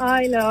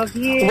 I love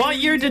you. What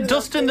year did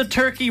Dustin the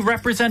Turkey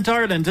represent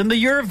Ireland in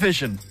the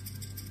Eurovision?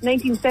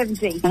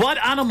 1970. What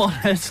animal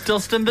is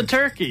Dustin the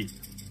Turkey?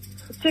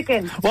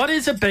 Chicken. What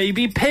is a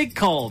baby pig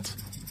called?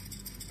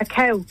 A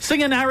cow.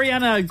 Sing an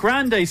Ariana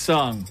Grande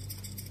song.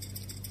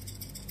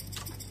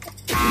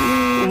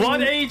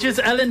 What age is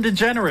Ellen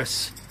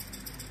DeGeneres?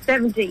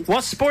 70.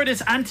 What sport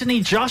is Anthony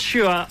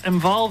Joshua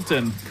involved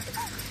in?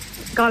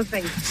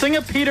 Golfing. Sing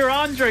a Peter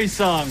Andre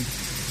song.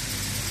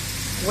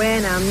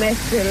 When I met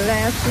you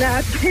last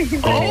night.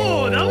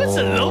 Oh, that was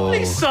a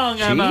lovely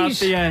song, Emma, at Jeez.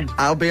 the end.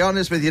 I'll be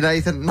honest with you,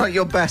 Nathan, not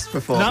your best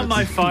performance. Not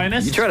my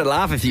finest. You tried to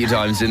laugh a few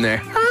times in there.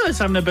 I was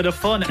having a bit of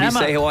fun. Can you Emma,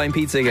 say Hawaiian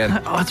pizza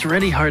again? oh, it's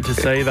really hard to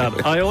say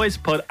that. I always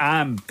put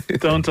an,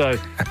 don't I?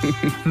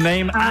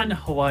 Name an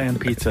Hawaiian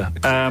pizza.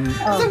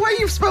 The way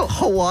you've spelled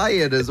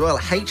Hawaiian as well.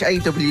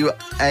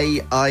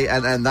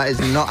 Hawaii-N-N. That is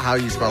not how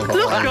you spell Look,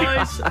 Hawaiian.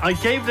 guys, I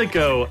gave it a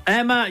go.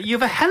 Emma, you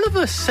have a hell of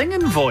a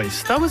singing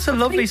voice. That was a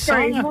lovely Thanks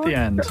very song at the much.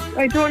 end.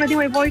 I don't know, I think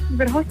my voice is a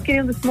bit husky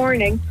now this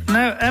morning.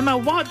 Now, Emma,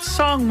 what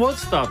song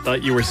was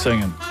that you were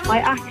singing? I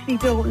actually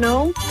don't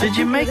know. Did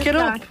you make it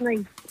up? Last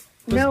night.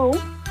 No.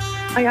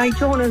 I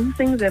don't know who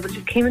sings it, but it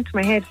just came into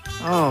my head.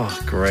 Oh,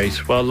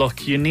 great. Well,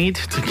 look, you need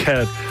to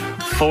get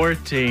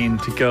 14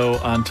 to go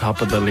on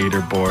top of the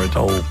leaderboard.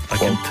 Oh, I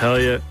can tell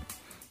you,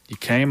 you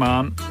came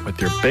on with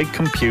your big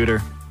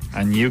computer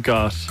and you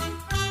got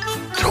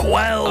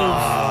 12.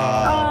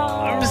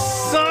 I'm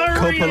sorry.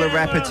 Couple of Emma.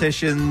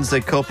 repetitions,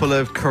 a couple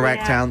of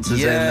correct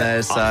answers in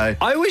there. So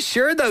I was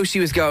sure, though, she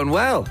was going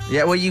well.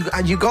 yeah, well, you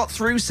got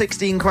through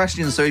 16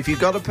 questions. So if you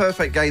got a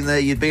perfect game there,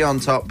 you'd be on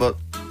top. But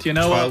Do you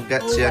know 12 what?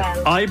 gets you.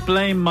 Well, I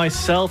blame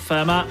myself,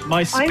 Emma.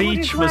 My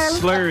speech as was well.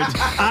 slurred.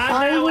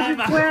 I would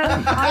as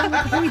well.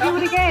 Can we do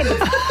it again?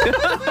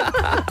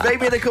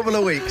 Maybe in a couple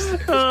of weeks.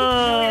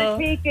 You're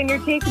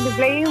taking the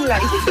blame,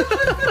 like.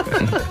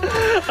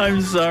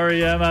 I'm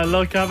sorry, Emma.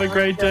 Look, have a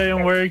great day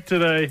and work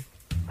today.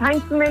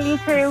 Thanks a million,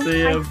 too.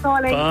 See ya. Thanks for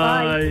calling.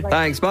 Bye.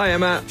 Thanks. Bye,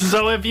 Emma.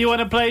 So if you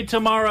want to play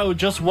tomorrow,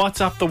 just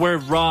WhatsApp the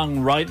word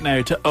wrong right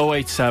now to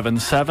 087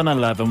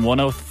 711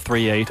 103.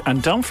 1038.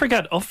 And don't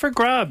forget, up for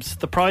grabs,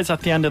 the prize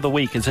at the end of the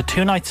week is a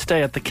 2-night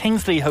stay at the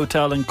Kingsley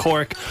Hotel in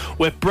Cork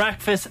with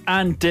breakfast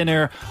and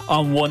dinner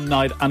on one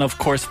night. And of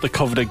course, the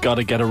coveted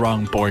Gotta Get It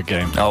Wrong board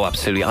game. Oh,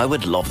 absolutely. I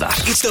would love that.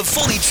 It's the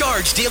Fully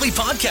Charged Daily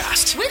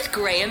Podcast. With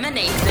Graham and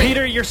Nathan.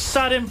 Peter, you're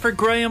sat in for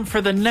Graham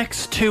for the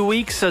next 2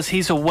 weeks as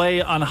he's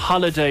away on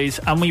holidays.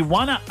 And we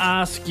want to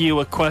ask you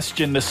a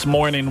question this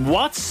morning.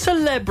 What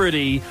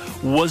celebrity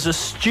was a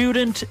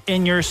student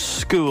in your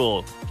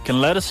school? You can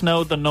let us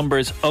know. The number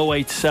is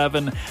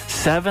 087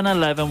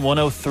 711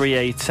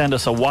 1038. Send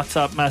us a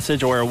WhatsApp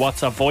message or a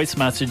WhatsApp voice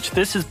message.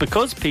 This is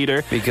because,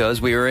 Peter,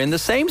 Because we were in the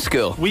same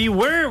school.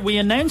 we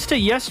announced it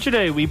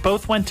yesterday. We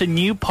both went to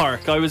New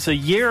Park. I was a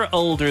year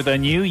older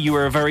than you. You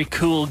were a very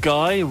cool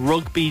guy,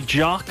 rugby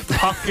jock,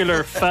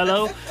 popular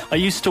fellow. I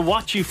used to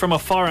watch you from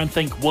afar and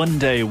think, one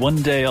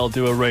day I'll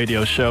do a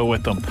radio show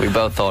with them. We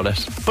both thought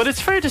it. But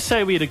it's fair to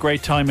say we had a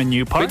great time in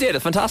New Park. We did.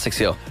 A fantastic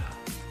school.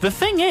 The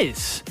thing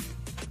is,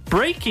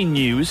 breaking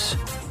news,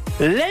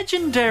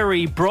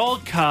 legendary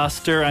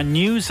broadcaster and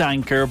news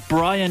anchor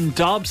Brian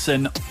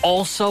Dobson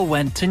also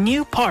went to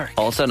New Park.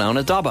 Also known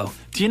as Dobbo.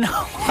 Do you know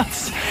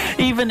what's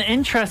even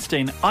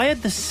interesting? I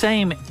had the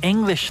same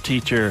English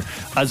teacher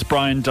as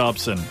Brian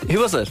Dobson. Who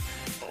was it?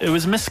 It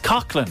was Miss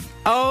Coughlin.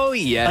 Oh,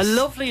 yes. A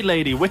lovely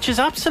lady, which is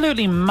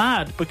absolutely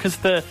mad because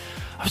I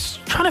was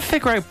trying to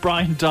figure out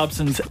Brian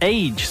Dobson's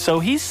age. So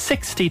he's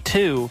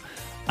 62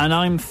 and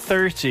I'm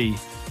 30.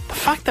 The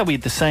fact that we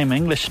had the same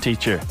English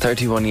teacher.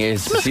 31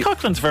 years. Miss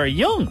Coughlin's very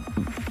young.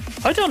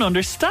 I don't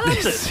understand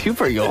it.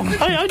 Super young.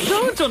 I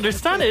don't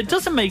understand it. It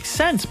doesn't make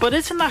sense. But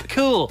isn't that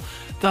cool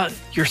that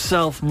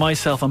yourself,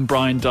 myself and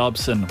Brian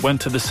Dobson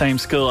went to the same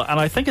school? And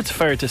I think it's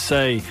fair to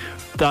say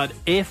that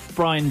if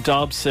Brian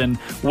Dobson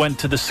went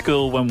to the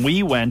school when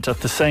we went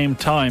at the same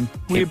time,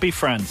 we'd be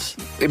friends.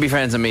 We'd be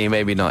friends with me,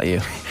 maybe not you.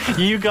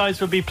 You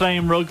guys would be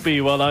playing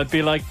rugby while I'd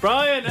be like,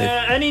 Brian,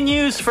 any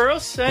news for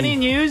us? Any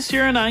news?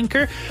 You're an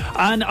anchor.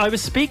 And I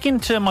was speaking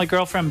to my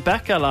girlfriend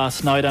Becca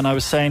last night and I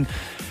was saying,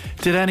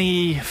 did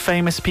any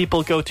famous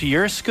people go to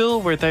your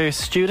school? Were they a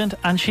student?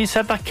 And she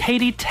said that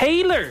Katie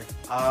Taylor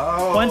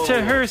went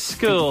to her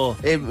school.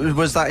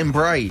 Was that in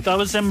Bray? That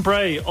was in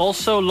Bray.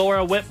 Also,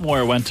 Laura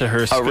Whitmore went to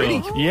her school. Oh,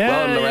 really?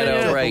 Yeah. Well,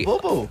 Loretta Bray.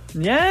 Bubble.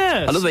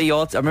 Yes. I love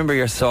that I remember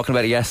you were talking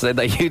about it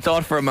yesterday, that you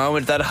thought for a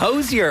moment that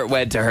Hosier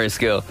went to her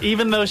school.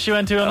 Even though she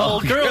went to an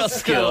old girls'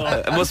 school.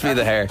 It must be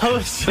the hair.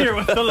 Hosier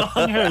with the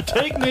long hair.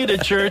 Take me to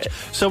church.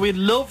 So we'd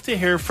love to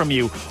hear from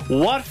you.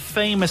 What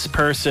famous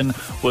person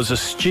was a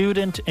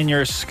student in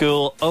your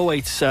school?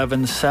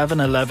 087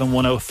 711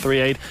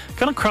 1038.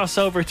 Gonna cross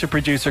over to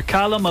producer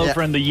Callum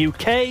over in the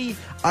UK.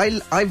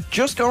 I've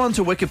just gone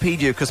onto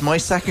Wikipedia because my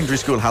secondary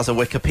school has a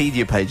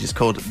Wikipedia page. It's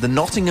called the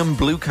Nottingham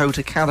Bluecoat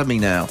Academy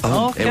now.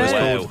 Okay. It was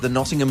called the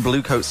Nottingham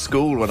Bluecoat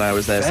School when I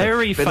was there.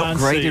 Very been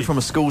fancy. upgraded from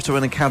a school to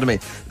an academy.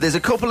 There's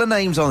a couple of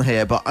names on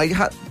here, but I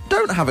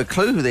don't have a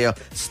clue who they are.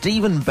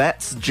 Stephen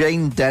Betts,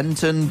 Jane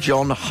Denton,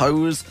 John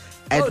Hose,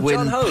 Edwin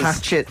John Hose.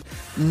 Patchett.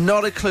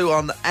 Not a clue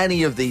on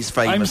any of these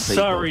famous I'm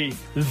people. sorry,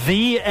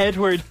 the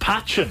Edward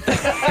Patchen.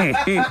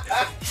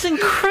 He's an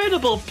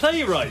incredible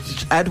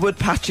playwright. Edward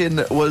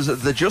Patchen was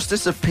the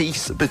Justice of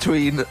Peace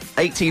between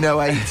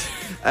 1808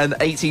 and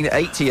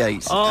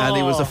 1888, and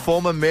he was a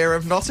former mayor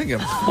of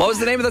Nottingham. What was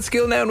the name of that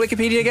school now on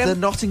Wikipedia again? The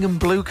Nottingham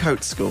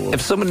Bluecoat School.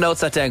 If someone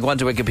notes that down, go on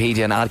to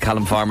Wikipedia and add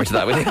Callum Farmer to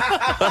that, will you?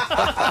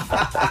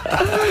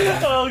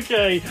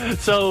 Okay,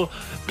 so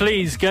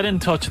please get in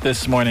touch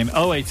this morning.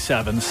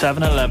 087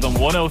 711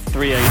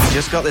 1038.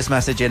 Just got this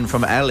message in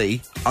from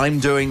Ellie. I'm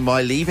doing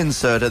my leaving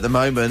cert at the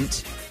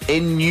moment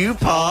in New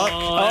Park.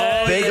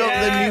 Big up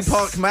the New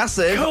Park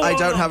Massive. I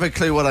don't have a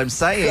clue what I'm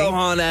saying. Come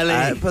on,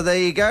 Ellie. But there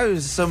you go.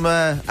 Some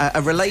a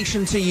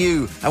relation to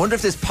you. I wonder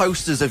if there's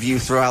posters of you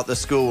throughout the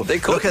school. They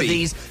could Look at be.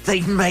 these.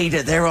 They've made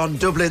it. They're on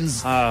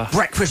Dublin's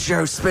breakfast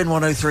show, Spin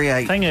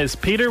 1038. Thing is,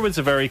 Peter was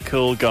a very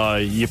cool guy.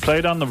 You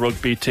played on the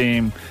rugby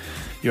team.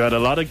 You had a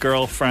lot of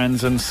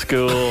girlfriends in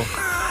school.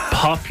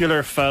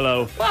 Popular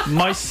fellow.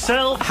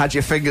 Myself, Had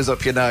your fingers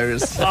up your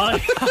nose.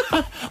 I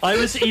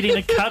was eating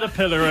a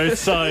caterpillar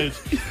outside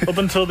up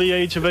until the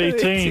age of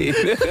 18.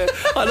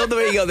 I love the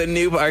way you got the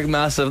New Park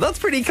Massive. That's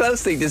a pretty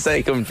close thing to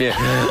say, come to you.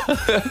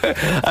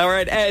 All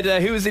right,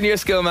 Ed, who was in your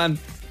school, man?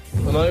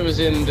 When I was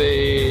in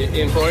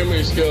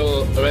primary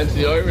school, I went to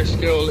the Irish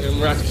school in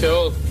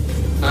Rathcoole.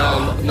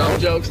 And no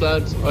jokes,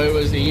 lads, I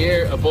was a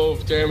year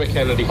above Dermot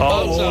Kennedy.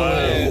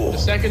 Also, the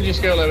secondary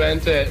school I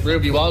went to,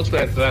 Ruby Walsh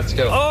went to that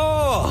school.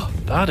 Oh,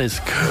 That is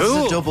It's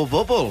cool. a double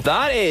bubble.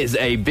 that is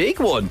a big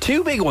one.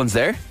 Two big ones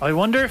there. I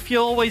wonder if you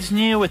always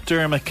knew with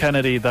Dermot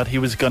Kennedy that he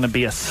was going to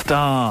be a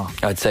star.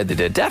 I'd say they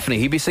did.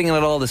 Definitely. He'd be singing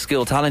at all the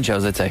school talent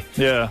shows, I'd say.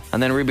 Yeah.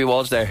 And then Ruby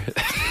Walsh there.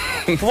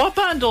 What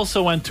band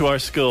also went to our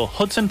school?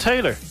 Hudson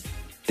Taylor.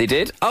 They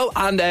did. Oh,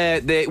 and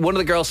one of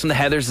the girls from the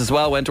Heathers as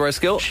well went to our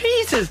school.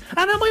 Jesus.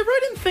 And am I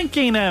right in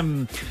thinking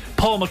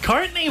Paul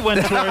McCartney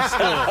went to our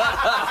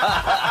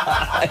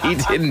school? He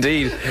did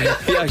indeed.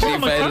 He actually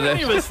Paul found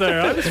McCartney it. was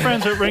there. I was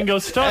friends with Ringo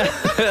Starr.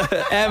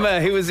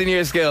 Emma, who was in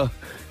your school?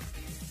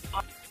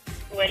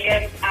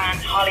 Williams and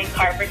Holly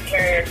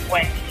Carpenter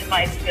went to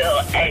my school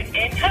out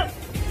in Hope.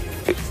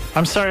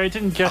 I'm sorry, I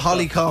didn't get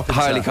Holly that.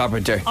 Carpenter. Harley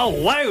Carpenter. Oh,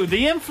 wow,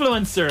 the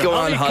influencer. Go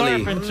on,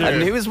 Holly. Carpenter.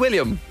 And who is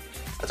William?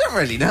 I don't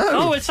really know.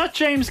 Oh, it's not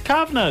James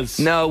Kavanagh's.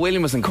 No,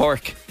 William was in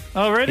Cork.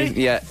 Oh, really?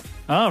 Yeah.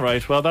 All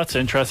right, well, that's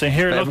interesting.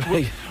 Here, look,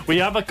 we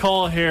have a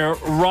call here.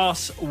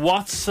 Ross,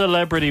 what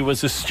celebrity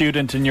was a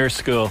student in your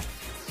school?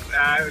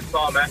 It was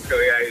Paul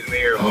Mescal, yeah, he's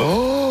near.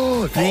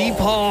 Oh, the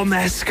Paul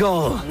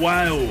Mescal.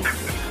 Wow.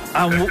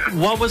 And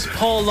what was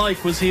Paul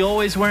like? Was he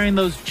always wearing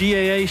those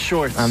GAA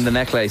shorts? And the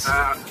necklace.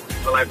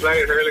 Well, I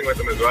played hurling with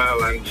him as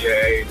well, and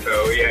GAA,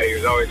 so yeah, he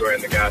was always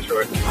wearing the gas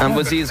shorts. And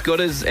was he as good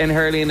as in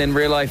hurling in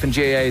real life in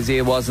GAA as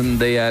he was in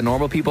the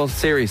Normal People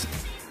series?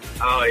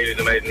 Oh, he was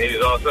amazing. He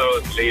was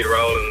also lead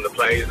role in the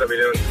plays that we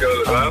do in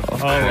school as well.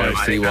 Oh,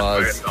 yes, he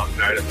was.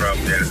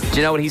 Do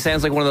you know what? He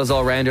sounds like one of those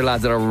all-rounder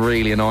lads that are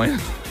really annoying.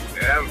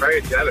 Yeah, I'm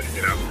very jealous,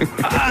 you know.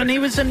 And he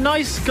was a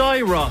nice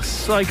guy,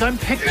 Ross. Like, I'm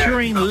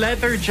picturing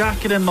leather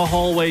jacket in the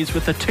hallways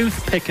with a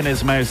toothpick in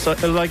his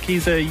mouth, like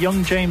he's a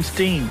young James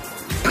Dean.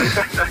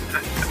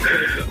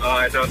 Oh,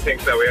 I don't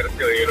think so. We had a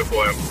school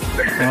uniform.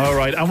 All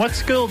right. And what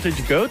school did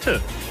you go to?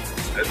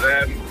 At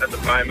the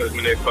time, it was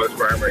Maynooth Post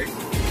Primary.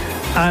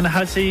 And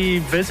has he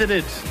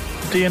visited?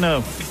 Do you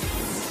know?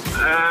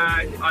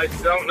 I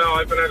don't know.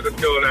 I've been out of the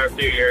school now a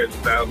few years,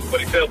 so, but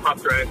he still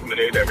pops around to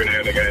Maynooth every now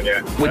and again,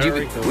 yeah. Would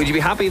you be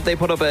happy if they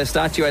put up a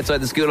statue outside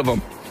the school of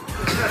him?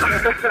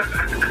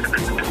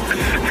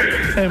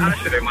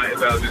 Actually, they might as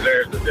well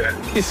deserve it,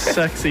 yeah.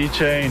 Sexy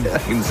chain. I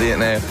can see it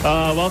now.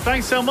 Well,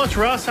 thanks so much,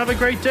 Ross. Have a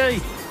great day.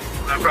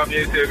 No problem,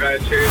 you too,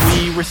 guys. Cheers.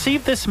 We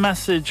received this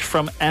message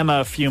from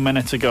Emma a few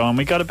minutes ago, and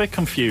we got a bit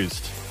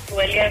confused.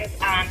 William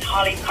and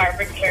Holly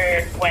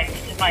Carpenter went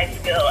to my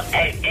school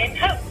out in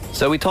Hope.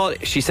 So we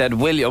thought she said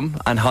William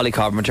and Holly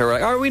Carpenter. We're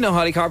like, oh, we know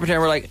Holly Carpenter.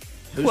 And we're like,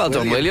 well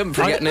done, William,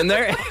 for getting in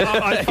there. I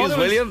thought Who's it was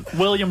William?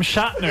 William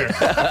Shatner.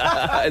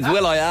 It's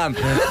Will I Am.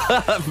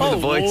 From The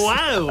Voice.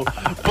 Wow.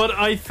 But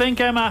I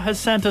think Emma has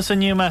sent us a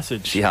new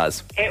message. She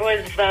has. It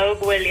was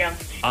Vogue William.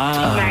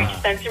 Married to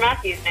Spencer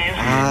Matthews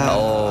now.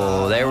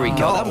 Oh, there we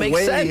go. That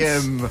makes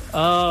sense.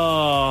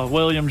 Oh,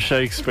 William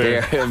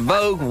Shakespeare.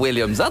 Vogue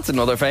Williams. That's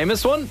another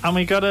famous one. And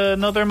we got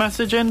another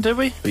message in, did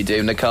we? We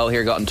do. Nicole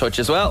here got in touch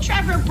as well.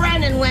 Trevor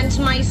Brennan went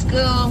to my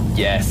school.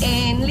 Yes.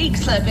 In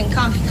Leixlip in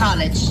Coffee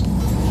College.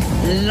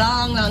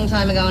 Long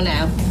time ago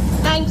now.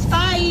 Thanks,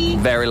 bye.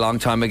 Very long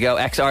time ago.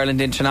 Ex-Ireland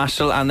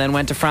international, and then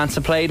went to France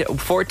and played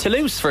for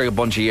Toulouse for a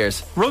bunch of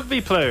years. Rugby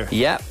player?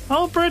 Yeah.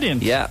 Oh,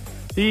 brilliant. Yeah.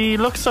 He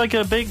looks like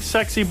a big,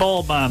 sexy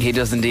bald man. He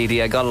does indeed.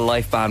 He got a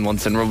life ban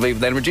once in rugby,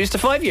 then reduced to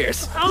 5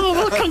 years. Oh,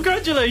 well,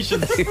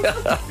 congratulations.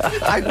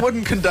 I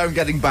wouldn't condone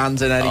getting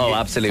banned in any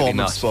absolutely form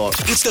not. of sport.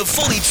 It's the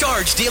Fully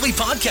Charged Daily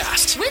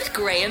Podcast. With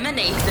Graham and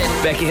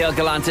Nathan. Becky Hill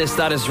Galantis,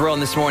 that is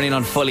run this morning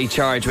on Fully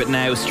Charged with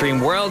Now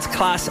Stream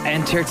world-class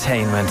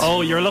entertainment.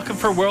 Oh, you're looking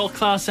for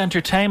world-class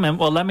entertainment?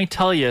 Well, let me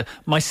tell you,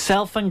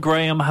 myself and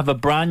Graham have a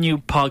brand new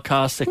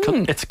podcast.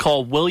 It's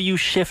called Will You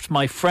Shift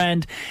My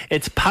Friend?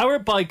 It's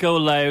powered by Go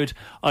Loud.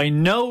 I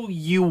know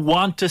you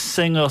want to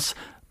sing us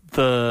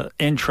the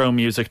intro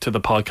music to the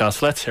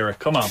podcast. Let's hear it.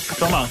 Come on.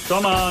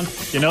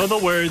 You know the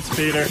words,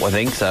 Peter. I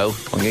think so.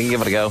 I'm going to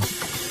give it a go.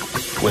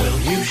 Will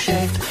you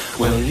shift?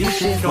 Will you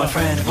shift, my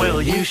friend?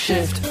 Will you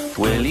shift?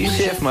 Will you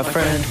shift, my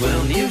friend?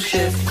 Will you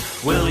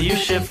shift? Will you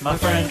shift, my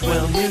friend?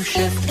 Will you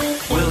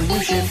shift? Will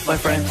you shift, my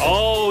friend?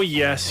 Oh,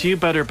 yes, you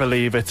better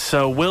believe it.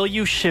 So, Will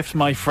You Shift,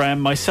 my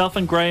friend? Myself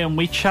and Graham,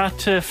 we chat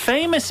to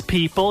famous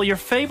people, your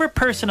favourite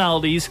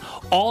personalities,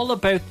 all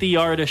about the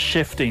art of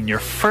shifting. Your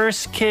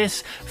first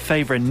kiss,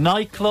 favourite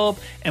nightclub,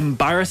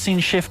 embarrassing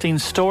shifting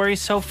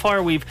stories. So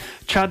far, we've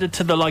chatted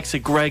to the likes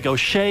of Greg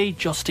O'Shea,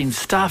 Justine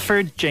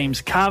Stafford,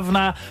 James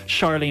Kavanagh,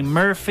 Charlie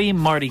Murphy,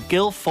 Marty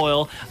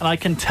Guilfoyle, and I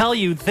can tell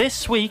you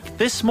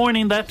this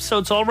morning, the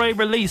episode's already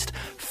released.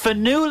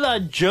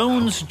 Fionnuala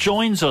Jones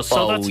joins us.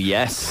 So that's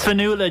yes.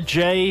 Fionnuala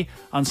J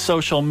on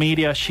social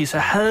media. She's a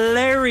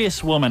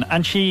hilarious woman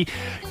and she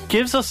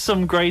gives us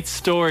some great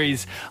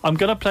stories. I'm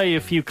going to play you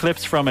a few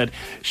clips from it.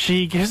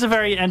 She gives a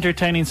very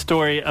entertaining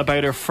story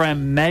about her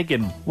friend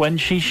Megan when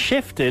she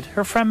shifted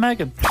her friend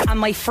Megan. And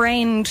my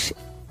friend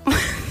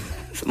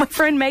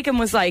Megan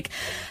was like,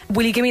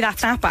 will you give me that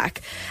snapback?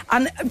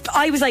 And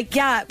I was like,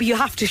 yeah, but you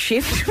have to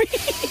shift me.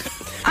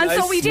 And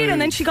so we did,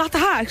 and then she got the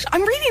hat.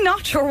 I'm really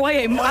not sure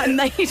why I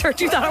made her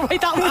do that or why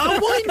that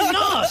was. Why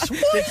not?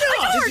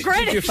 I don't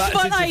regret it, but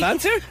like,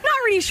 not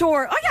really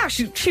sure. Oh yeah,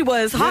 she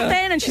was hot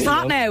then, and she's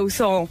hot now.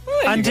 So,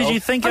 and did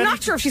you think? I'm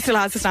not sure if she still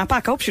has the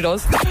snapback. I hope she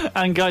does.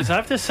 And guys, I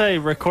have to say,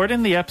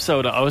 recording the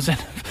episode, I was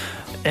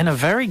in a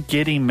very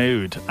giddy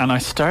mood, and I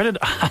started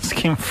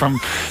asking from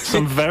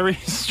some very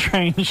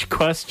strange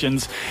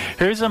questions.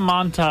 Here's a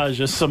montage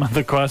of some of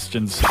the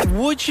questions.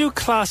 Would you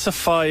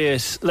classify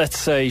it, let's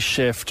say,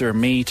 shift or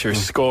meet or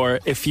score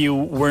if you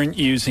weren't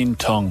using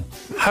tongue?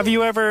 Have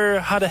you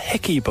ever had a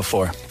hickey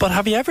before? But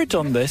have you ever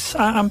done this?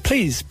 And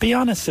please, be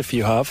honest if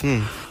you have.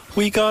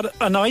 We got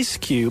an ice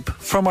cube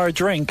from our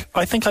drink.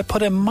 I think I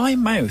put in my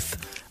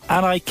mouth.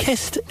 and I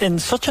kissed in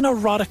such an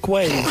erotic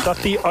way that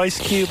the ice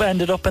cube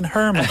ended up in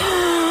Herman.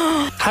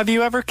 Have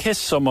you ever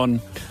kissed someone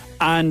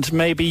and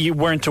maybe you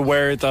weren't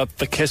aware that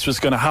the kiss was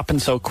going to happen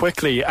so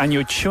quickly and you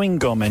had chewing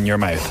gum in your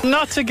mouth?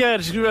 Not to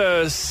get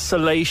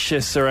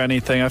salacious or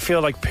anything, I feel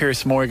like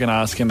Pierce Morgan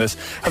asking this.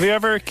 Have you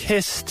ever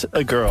kissed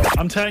a girl?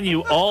 I'm telling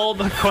you, all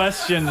the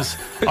questions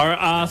are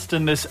asked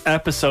in this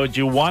episode.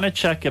 You want to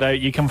check it out.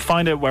 You can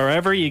find it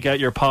wherever you get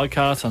your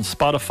podcasts, on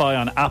Spotify,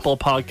 on Apple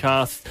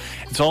Podcasts.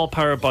 It's all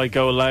powered by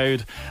Go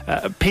Loud.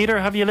 Peter,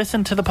 have you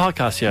listened to the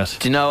podcast yet?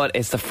 Do you know what?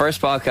 It's the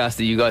first podcast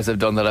that you guys have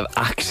done that I've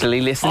actually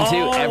listened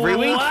to every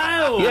week. Wow.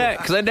 Yeah,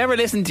 because I never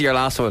listened to your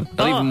last one,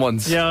 not even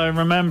once. Yeah, I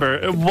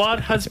remember. What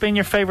has been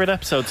your favourite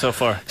episode so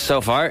far? So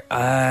far,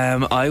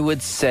 I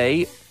would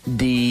say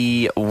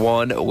the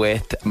one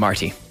with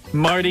Marty.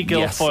 Marty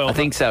Guilfoyle. Yes, I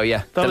think so,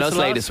 yeah. That The was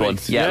latest one.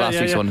 week's. Yeah, last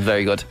week's one.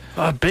 Very good.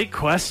 Big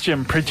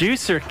question.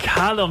 Producer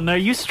Callum. Now,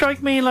 you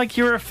strike me like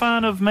you're a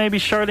fan of maybe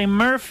Charlie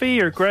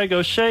Murphy or Greg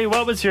O'Shea.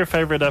 What was your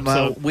favourite episode?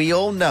 Well, we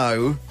all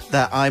know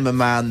that I'm a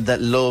man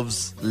that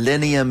loves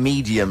linear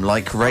medium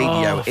like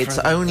radio. It's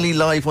only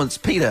live once.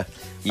 Peter,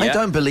 I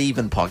don't believe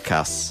in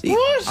podcasts.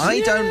 What?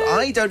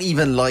 I don't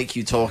even like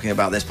you talking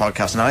about this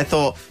podcast. And I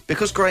thought,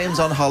 because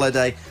Graham's on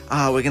holiday,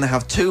 we're going to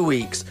have 2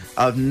 weeks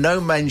of no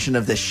mention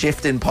of this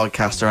shift in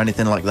podcast or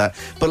anything like that.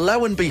 But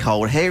lo and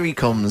behold, here he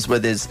comes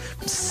with his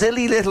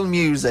silly little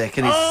music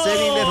and his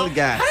silly little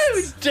gas.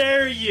 How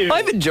dare you?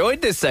 I've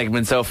enjoyed this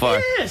segment so far.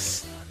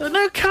 Yes.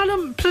 Now,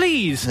 Callum,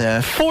 please, Yeah.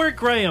 for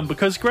Graham,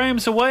 because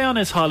Graham's away on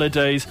his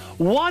holidays,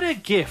 what a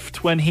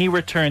gift when he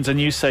returns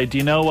and you say, do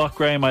you know what,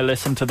 Graham, I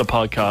listened to the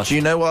podcast. Do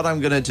you know what I'm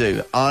going to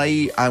do?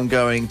 I am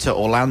going to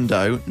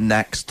Orlando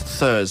next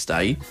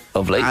Thursday.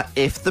 Lovely.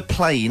 If the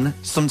plane,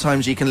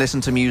 sometimes you can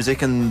listen to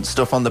music and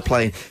stuff on the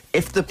plane.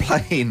 If the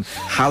plane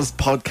has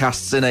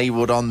podcasts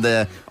enabled on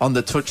the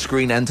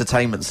touchscreen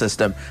entertainment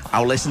system,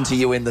 I'll listen to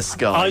you in the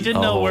sky. I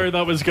didn't know where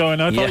that was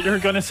going. I thought you were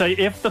going to say,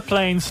 if the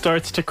plane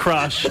starts to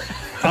crash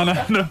and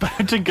I'm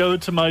about to go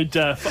to my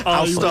death,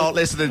 I'll start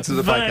listening to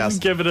the then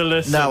podcast. give it a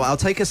listen. No, I'll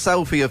take a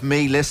selfie of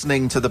me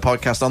listening to the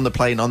podcast on the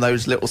plane on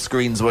those little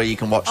screens where you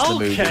can watch the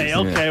movies.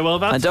 Okay, well,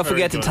 that's And don't very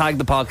forget good. to tag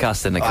the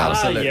podcast in the Callum.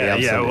 Absolutely, Yeah,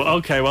 absolutely. well,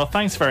 okay, well,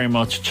 thanks very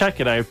much. Check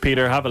it out,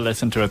 Peter. Have a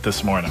listen to it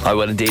this morning. I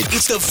will indeed.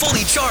 It's the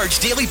Fully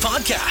Charged Daily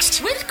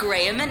Podcast. With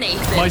Graham and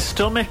Nathan. My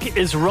stomach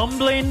is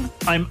rumbling.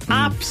 I'm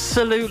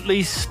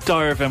absolutely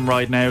starving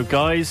right now,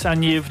 guys.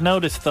 And you've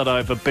noticed that I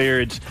have a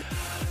beard.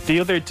 The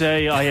other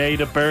day I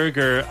ate a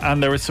burger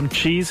and there was some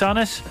cheese on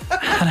it.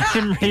 And I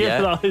didn't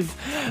realise,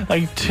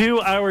 like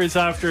 2 hours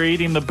after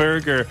eating the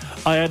burger,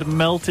 I had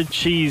melted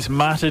cheese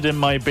matted in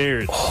my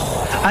beard.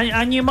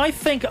 And you might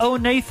think, oh,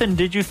 Nathan,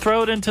 did you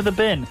throw it into the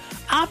bin?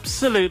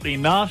 Absolutely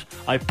not.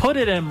 I put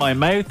it in my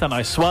mouth and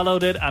I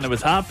swallowed it and it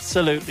was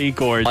absolutely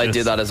gorgeous. I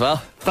do that as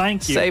well.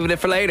 Thank you. Saving it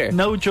for later.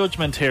 No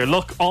judgment here.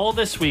 Look, all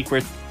this week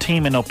we're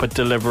teaming up with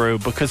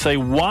Deliveroo because they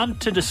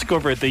want to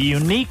discover the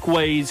unique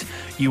ways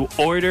you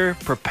order,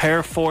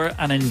 prepare for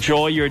and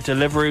enjoy your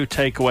Deliveroo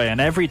takeaway.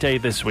 And every day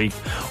this week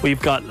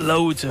we've got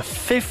loads of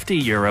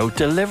 €50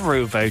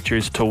 Deliveroo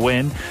vouchers to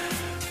win.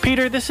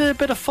 Peter, this is a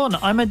bit of fun.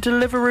 I'm a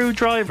Deliveroo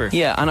driver.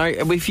 Yeah, and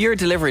if you're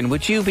delivering,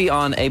 would you be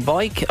on a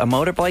bike, a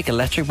motorbike,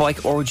 electric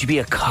bike, or would you be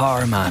a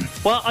car man?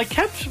 Well, I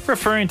kept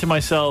referring to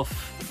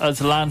myself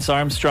as Lance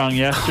Armstrong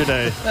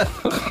yesterday.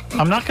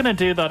 I'm not going to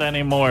do that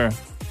anymore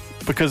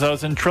because I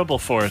was in trouble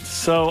for it.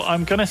 So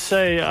I'm going to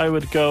say I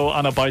would go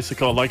on a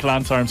bicycle like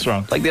Lance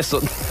Armstrong. Like this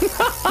one.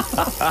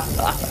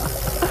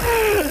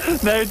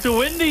 Now, to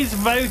win these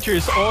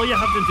vouchers, all you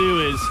have to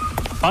do is,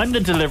 I'm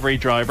the delivery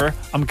driver,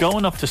 I'm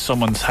going up to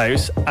someone's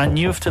house, and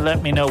you have to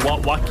let me know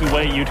what wacky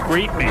way you'd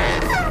greet me.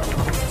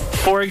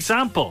 For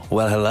example.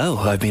 Well, hello,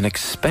 I've been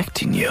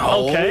expecting you.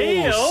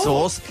 Okay.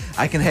 Sauce.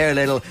 I can hear a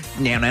little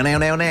now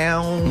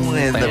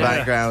in the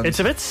background. It's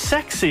a bit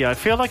sexy. I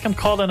feel like I'm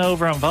calling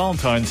over on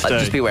Valentine's Day. I'd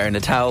just be wearing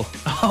a towel.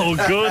 Oh,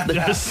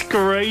 goodness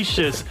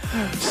gracious.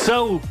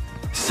 So,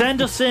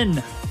 send us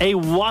in a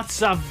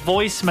WhatsApp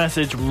voice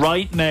message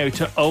right now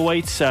to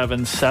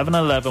 087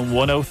 711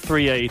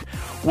 1038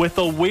 with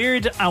a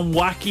weird and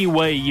wacky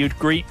way you'd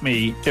greet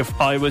me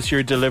if I was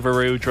your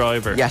Deliveroo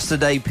driver.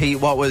 Yesterday, Pete,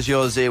 what was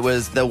yours? It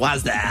was the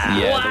Wazda.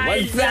 Yeah, the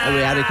Wazda.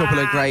 We had a couple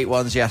of great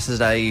ones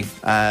yesterday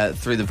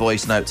through the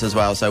voice notes as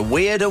well. So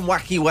weird and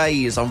wacky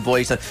ways on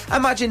voice.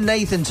 Imagine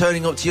Nathan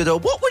turning up to your door.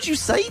 What would you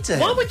say to him?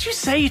 What would you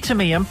say to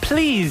me? And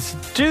please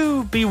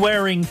do be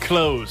wearing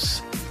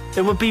clothes.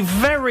 It would be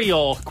very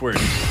awkward.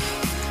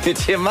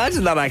 Could you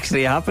imagine that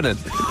actually happening?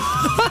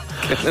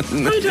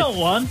 I don't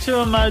want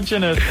to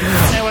imagine it.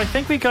 Now, I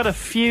think we got a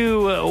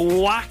few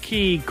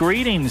wacky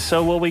greetings,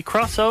 so will we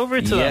cross over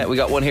to them? Yeah, we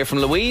got one here from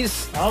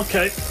Louise.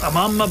 Okay, I'm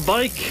on my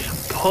bike,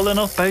 pulling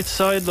up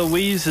outside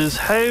Louise's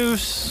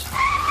house,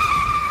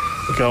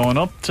 going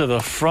up to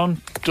the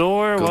front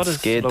door. Good What is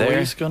skid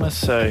Louise going to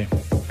say?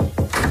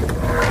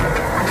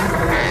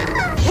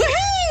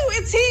 Woohoo!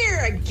 It's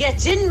here again!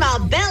 Get in my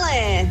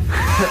belly.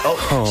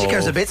 She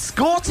goes a bit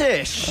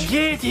Scottish.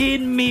 Get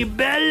in me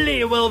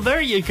belly. Well,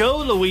 there you go,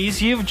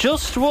 Louise. You've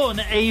just won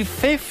a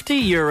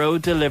 €50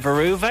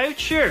 Deliveroo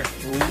voucher.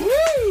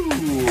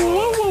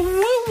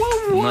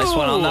 Nice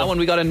one on that one.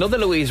 We got another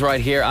Louise right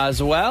here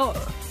as well.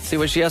 See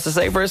what she has to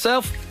say for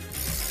herself.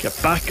 Get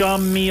back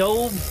on me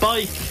old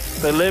bike.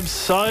 They live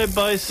side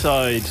by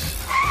side.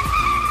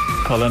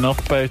 Pulling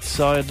up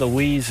outside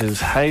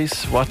Louise's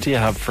house. What do you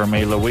have for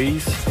me,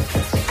 Louise?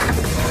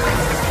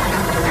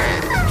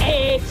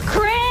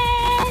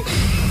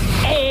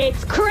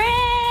 It's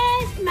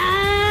Christmas!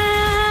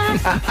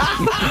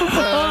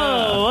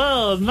 Oh,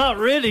 well, not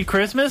really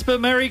Christmas,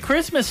 but Merry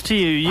Christmas to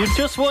you. You've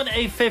just won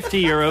a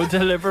 €50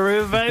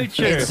 Deliveroo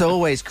voucher. It's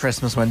always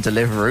Christmas when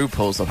Deliveroo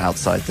pulls up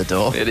outside the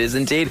door. It is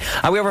indeed.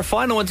 And we have our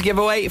final one to give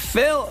away.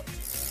 Phil.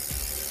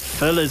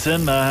 Phil is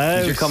in the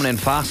house. You're coming in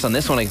fast on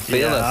this one. I can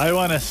feel it. I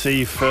want to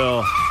see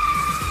Phil.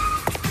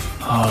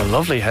 Oh,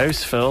 lovely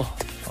house, Phil.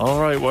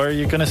 All right, what are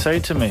you going to say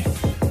to me?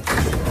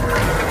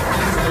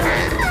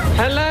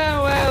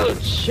 Hello,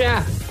 old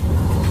chap.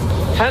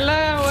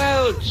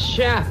 Hello, old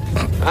chap.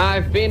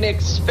 I've been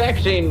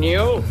expecting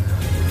you.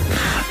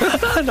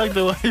 I like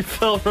the way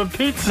Phil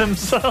repeats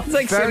himself. It's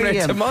like similar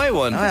to my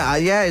one.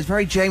 Yeah, it's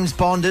very James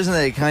Bond, isn't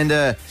it? Kind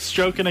of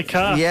stroking a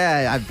cat.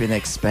 Yeah, I've been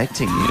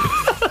expecting you.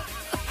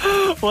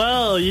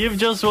 Well, you've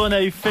just won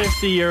a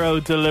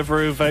 €50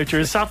 Deliveroo voucher.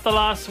 Is that the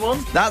last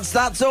one?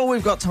 That's all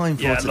we've got time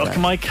for today. Look,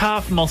 my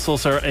calf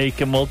muscles are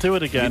aching. We'll do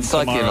it again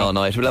Cycling tomorrow. all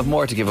night. We'll have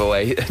more to give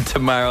away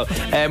tomorrow.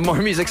 More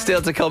music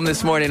still to come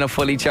this morning on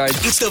Fully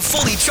Charged. It's the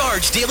Fully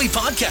Charged Daily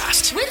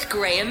Podcast. With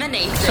Graham and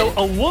Nathan. So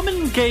a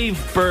woman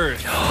gave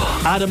birth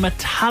at a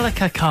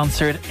Metallica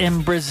concert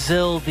in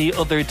Brazil the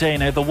other day.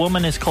 Now, the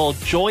woman is called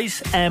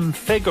Joyce M.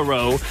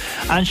 Figaro,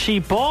 and she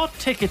bought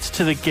tickets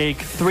to the gig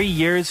 3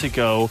 years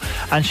ago,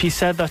 and she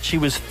said that she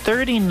was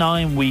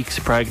 39 weeks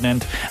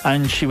pregnant,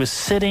 and she was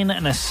sitting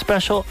in a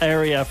special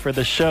area for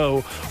the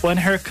show when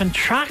her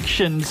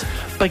contractions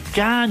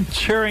began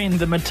during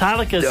the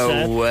Metallica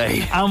set. No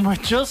way. And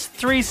with just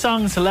 3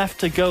 songs left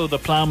to go, the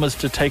plan was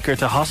to take her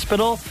to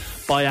hospital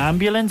by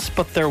ambulance,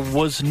 but there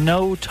was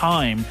no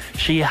time.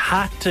 She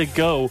had to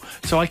go.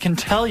 So I can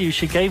tell you,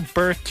 she gave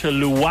birth to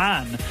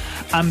Luan.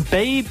 And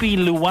baby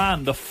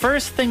Luan, the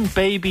first thing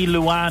baby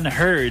Luan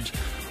heard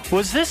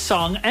was this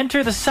song,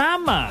 Enter the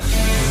Sandman.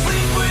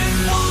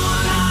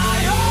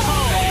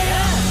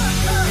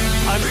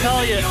 I'm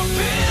telling you,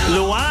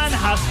 Luan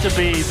has to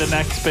be the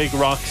next big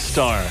rock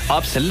star.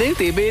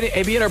 Absolutely,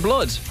 it'd be in her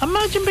blood.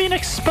 Imagine being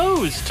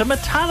exposed to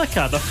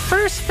Metallica. The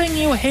first thing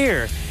you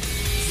hear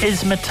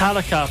is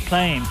Metallica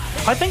playing.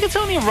 I think it's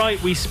only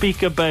right we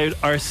speak about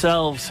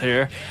ourselves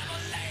here.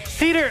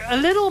 Peter, a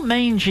little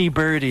mangy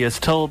birdie has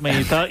told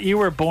me that you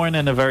were born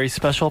in a very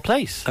special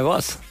place.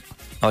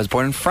 I was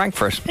born in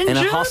Frankfurt in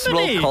Germany. a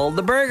hospital called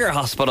the Burger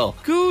Hospital.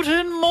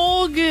 Guten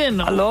Morgen.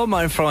 Hello,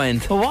 my friend.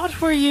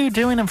 What were you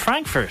doing in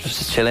Frankfurt?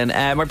 Just chilling.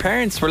 My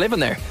parents were living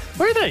there.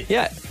 Were they?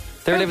 Yeah.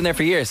 They were living there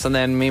for years, and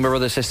then me and my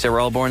brother and sister were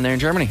all born there in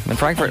Germany, in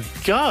Frankfurt.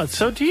 Oh God,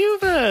 so do you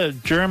have a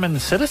German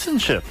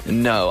citizenship?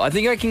 No, I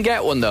think I can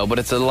get one, though, but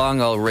it's a long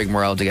old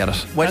rigmarole to get it.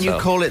 When you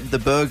call it the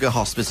Burger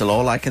Hospital,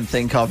 all I can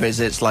think of is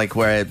it's like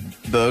where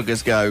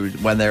burgers go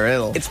when they're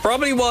ill. It's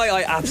probably why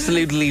I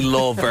absolutely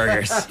love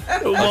burgers. I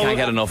can't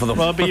get enough of them.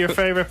 What'll be your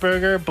favourite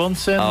burger?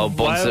 Bunsen? Oh,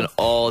 Bunsen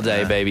all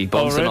day, baby.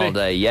 Bunsen really? all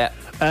day, yeah.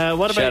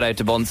 What about Shout out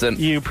to Bunsen.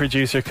 You,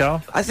 producer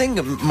Carl? I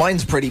think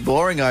mine's pretty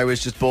boring. I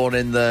was just born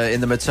in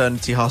the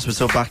maternity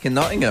hospital back in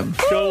Nottingham.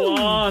 Go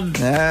on.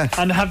 Yeah.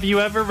 And have you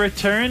ever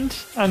returned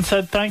and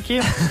said thank you?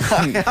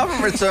 I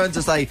haven't returned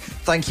to say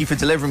thank you for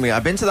delivering me.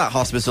 I've been to that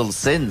hospital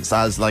since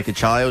as like a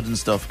child and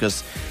stuff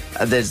because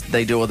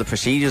they do all the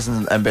procedures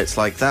and bits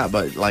like that.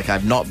 But like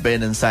I've not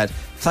been and said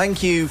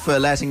thank you for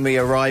letting me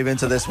arrive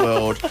into this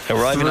world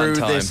through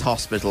this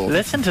hospital.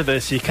 Listen to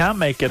this. You can't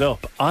make it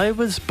up. I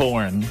was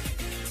born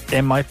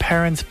in my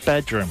parents'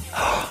 bedroom.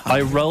 I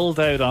rolled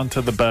out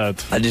onto the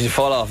bed. And did you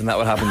fall off and that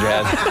would happen to your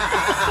head?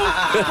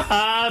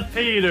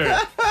 Peter.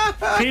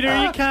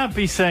 Peter, you can't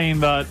be saying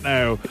that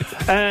now.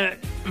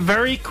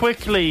 Very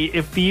quickly,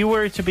 if you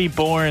were to be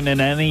born in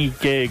any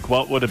gig,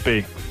 what would it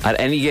be? At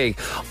any gig?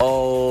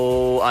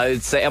 Oh, I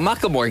would say a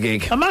Macklemore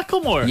gig. A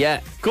Macklemore? Yeah.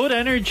 Good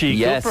energy,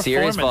 yeah, good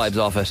serious performance. vibes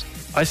off it.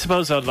 I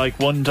suppose I'd like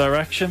One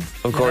Direction.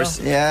 Of course.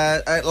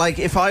 Yeah, like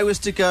if I was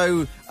to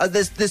go...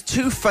 there's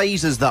 2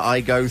 phases that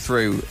I go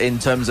through in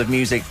terms of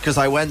music because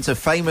I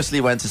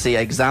famously went to see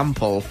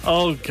Example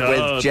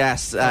with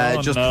Jess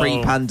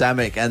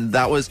pre-pandemic, and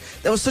there was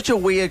such a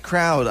weird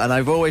crowd, and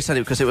I've always said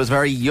it because it was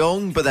very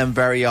young but then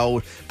very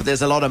old, but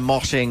there's a lot of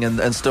moshing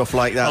and stuff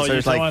like that. Oh, so you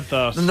it's don't like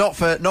want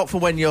that. not for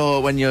when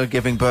you're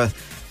giving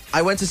birth.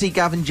 I went to see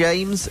Gavin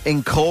James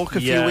in Cork a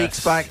few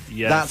weeks back.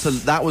 Yes.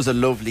 That was a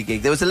lovely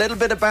gig. There was a little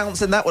bit of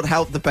bounce and that would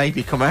help the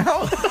baby come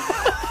out.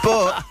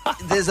 But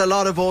there's a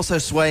lot of also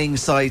swaying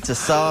side to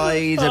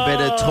side, a bit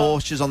of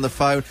torches on the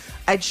phone.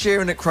 Ed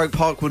Sheeran at Croke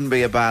Park wouldn't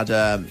be a bad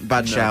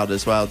shout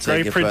as well.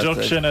 Great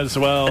production as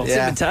well.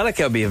 Yeah.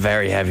 Metallica would be a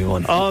very heavy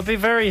one. Oh, it'd be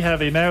very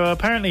heavy. Now,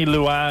 apparently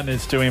Luan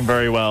is doing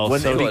very well.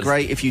 Wouldn't it be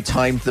great if you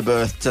timed the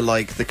birth to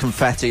like the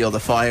confetti or the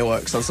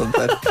fireworks or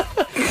something?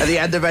 At the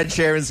end of Ed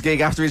Sheeran's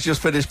gig after he's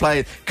just finished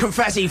playing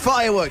confetti,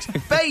 fireworks,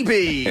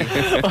 baby!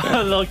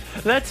 Look,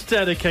 let's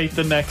dedicate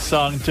the next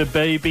song to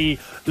baby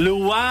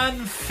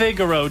Luan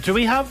Figaro. Do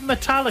we have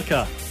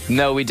Metallica?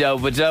 No, we don't.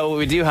 But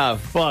we do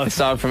have a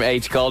song from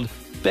H called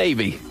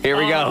Baby. Here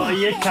we go. Oh,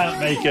 you can't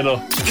make it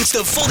up. It's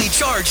the Fully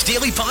Charged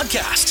Daily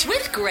Podcast.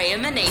 With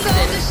Graham and Nathan.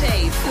 Solve the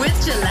shave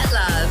with Gillette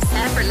Labs.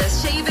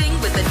 Effortless shaving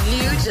with the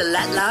new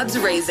Gillette Labs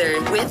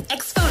razor with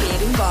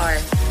exfoliating bar.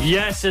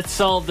 Yes, it's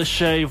Solve the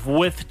Shave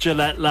with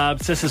Gillette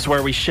Labs. This is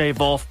where we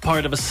shave off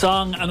part of a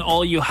song and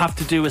all you have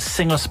to do is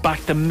sing us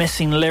back the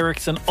missing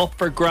lyrics, and up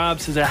for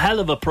grabs is a hell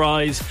of a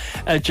prize.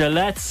 A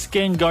Gillette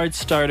Skin Guard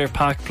Starter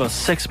Pack plus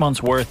 6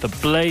 months worth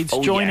of blades.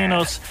 Joining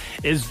us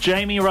is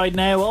Jamie right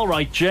now. All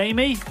right,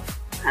 Jamie.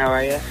 How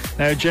are you?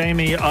 Now,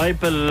 Jamie, I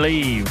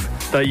believe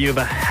that you have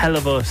a hell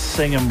of a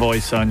singing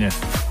voice on you.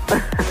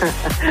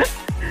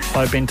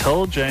 I've been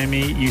told,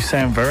 Jamie, you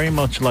sound very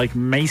much like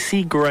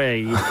Macy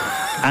Gray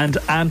and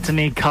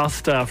Anthony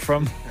Costa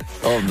from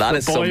that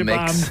the boy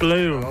band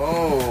Blue.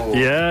 Oh.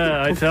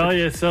 Yeah, I tell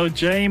you. So,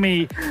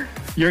 Jamie,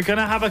 you're going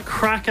to have a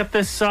crack at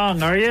this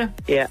song, are you?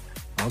 Yeah.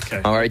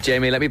 Okay. All right,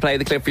 Jamie, let me play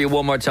the clip for you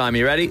one more time.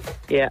 You ready?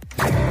 Yeah.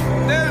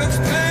 There looks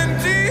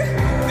plenty.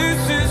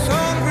 This is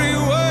hungry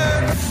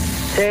work.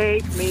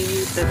 Take me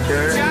to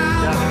church.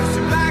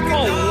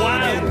 Oh, wow.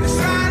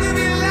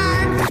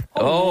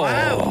 Oh,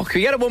 wow. Can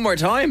we get it one more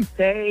time?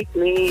 Take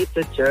me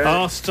to church.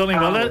 Oh, stunning.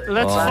 Well,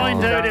 let's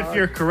find out if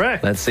you're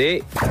correct. Let's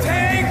see.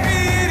 Take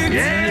me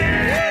to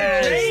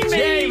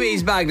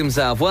Jamie's bagged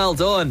himself. Well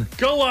done.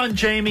 Go on,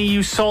 Jamie,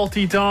 you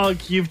salty dog.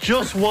 You've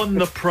just won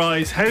the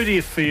prize. How do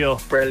you feel?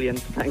 Brilliant.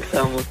 Thanks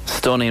so much.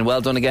 Stunning.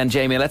 Well done again,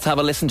 Jamie. Let's have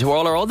a listen to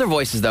all our other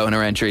voices, though, in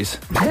our entries.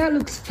 There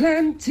looks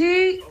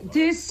plenty.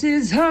 This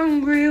is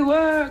hungry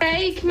work.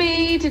 Take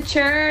me to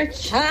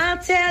church. I'll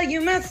tell you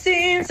my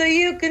sins so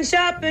you can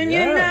sharpen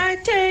your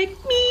knife. Take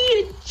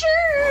me to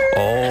church.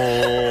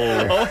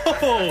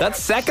 Oh. That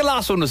second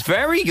last one was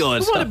very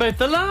good. What about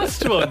the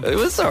last one? It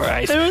was all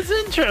right. It was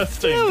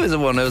interesting. It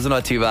was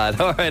not too bad.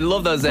 All right,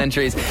 love those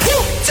entries.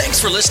 Thanks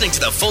for listening to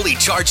the Fully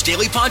Charged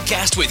Daily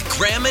Podcast with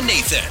Graham and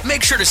Nathan.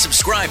 Make sure to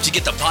subscribe to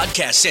get the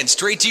podcast sent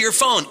straight to your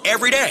phone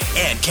every day.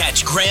 And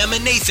catch Graham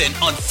and Nathan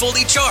on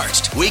Fully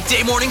Charged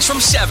weekday mornings from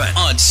 7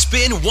 on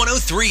Spin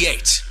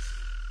 103.8.